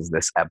references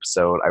this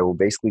episode. I will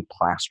basically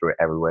plaster it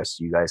everywhere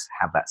so you guys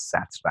have that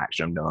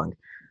satisfaction of knowing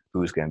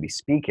who's going to be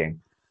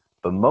speaking.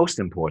 But most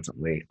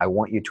importantly, I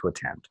want you to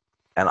attend,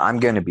 and I'm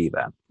going to be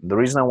there. The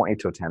reason I want you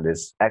to attend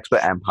is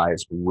Expert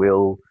Empires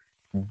will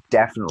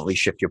definitely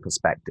shift your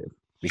perspective,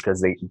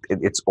 because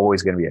it's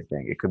always going to be a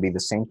thing. It could be the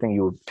same thing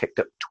you picked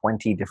up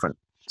 20 different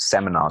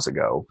seminars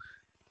ago,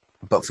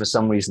 but for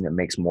some reason it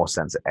makes more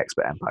sense at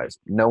Expert Empires.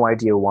 No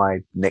idea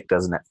why. Nick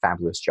does a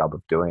fabulous job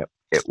of doing it.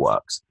 It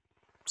works.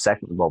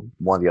 Second, well,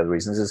 one of the other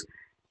reasons is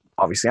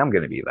obviously I'm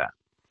going to be there.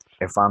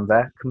 If I'm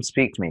there, come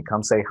speak to me.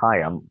 Come say hi.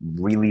 I'm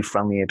really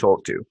friendly to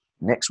talk to.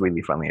 Nick's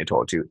really friendly to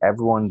talk to.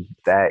 Everyone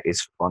there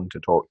is fun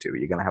to talk to.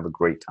 You're going to have a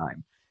great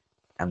time.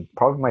 And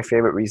probably my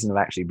favorite reason of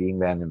actually being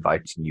there and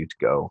inviting you to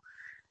go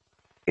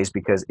is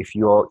because if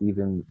you're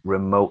even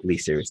remotely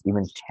serious,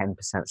 even 10%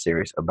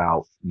 serious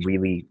about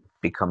really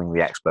becoming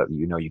the expert that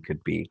you know you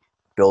could be,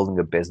 building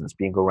a business,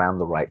 being around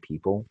the right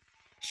people,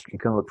 you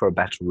can look for a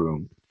better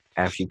room.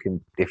 And if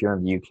you're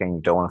in the UK and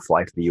you don't want to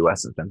fly to the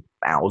US and spend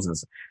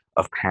thousands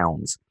of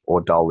pounds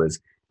or dollars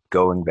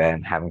going there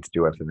and having to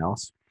do everything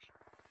else,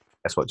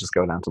 guess what? Just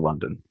go down to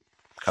London.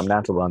 Come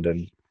down to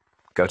London,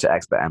 go to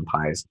Expert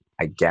Empires.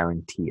 I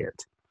guarantee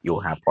it.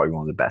 You'll have probably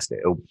one of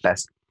the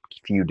best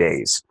few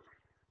days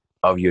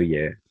of your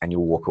year, and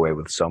you'll walk away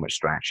with so much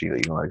strategy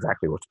that you know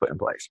exactly what to put in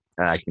place.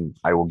 And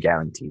I will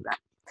guarantee that.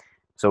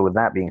 So with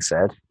that being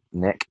said,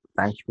 Nick,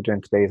 thank you for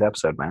doing today's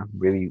episode, man.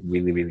 Really,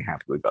 really, really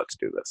happy we got to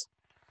do this.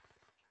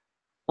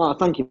 Oh,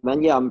 thank you,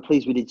 man. Yeah, I'm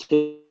pleased we did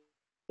too.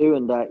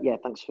 And yeah,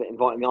 thanks for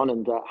inviting me on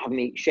and having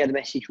me share the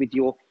message with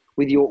your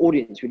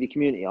audience, with your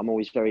community. I'm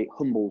always very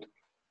humbled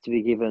to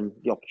be given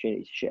the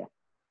opportunity to share.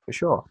 For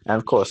sure. And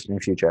of course, in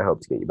the future, I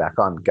hope to get you back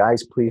on.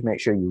 Guys, please make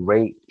sure you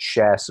rate,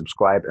 share,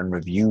 subscribe, and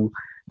review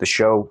the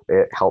show.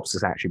 It helps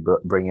us actually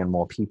bring in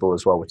more people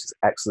as well, which is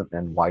excellent,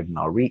 and widen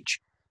our reach.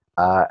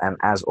 And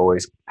as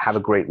always, have a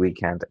great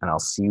weekend, and I'll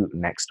see you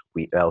next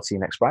week. I'll see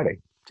you next Friday.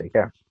 Take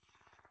care.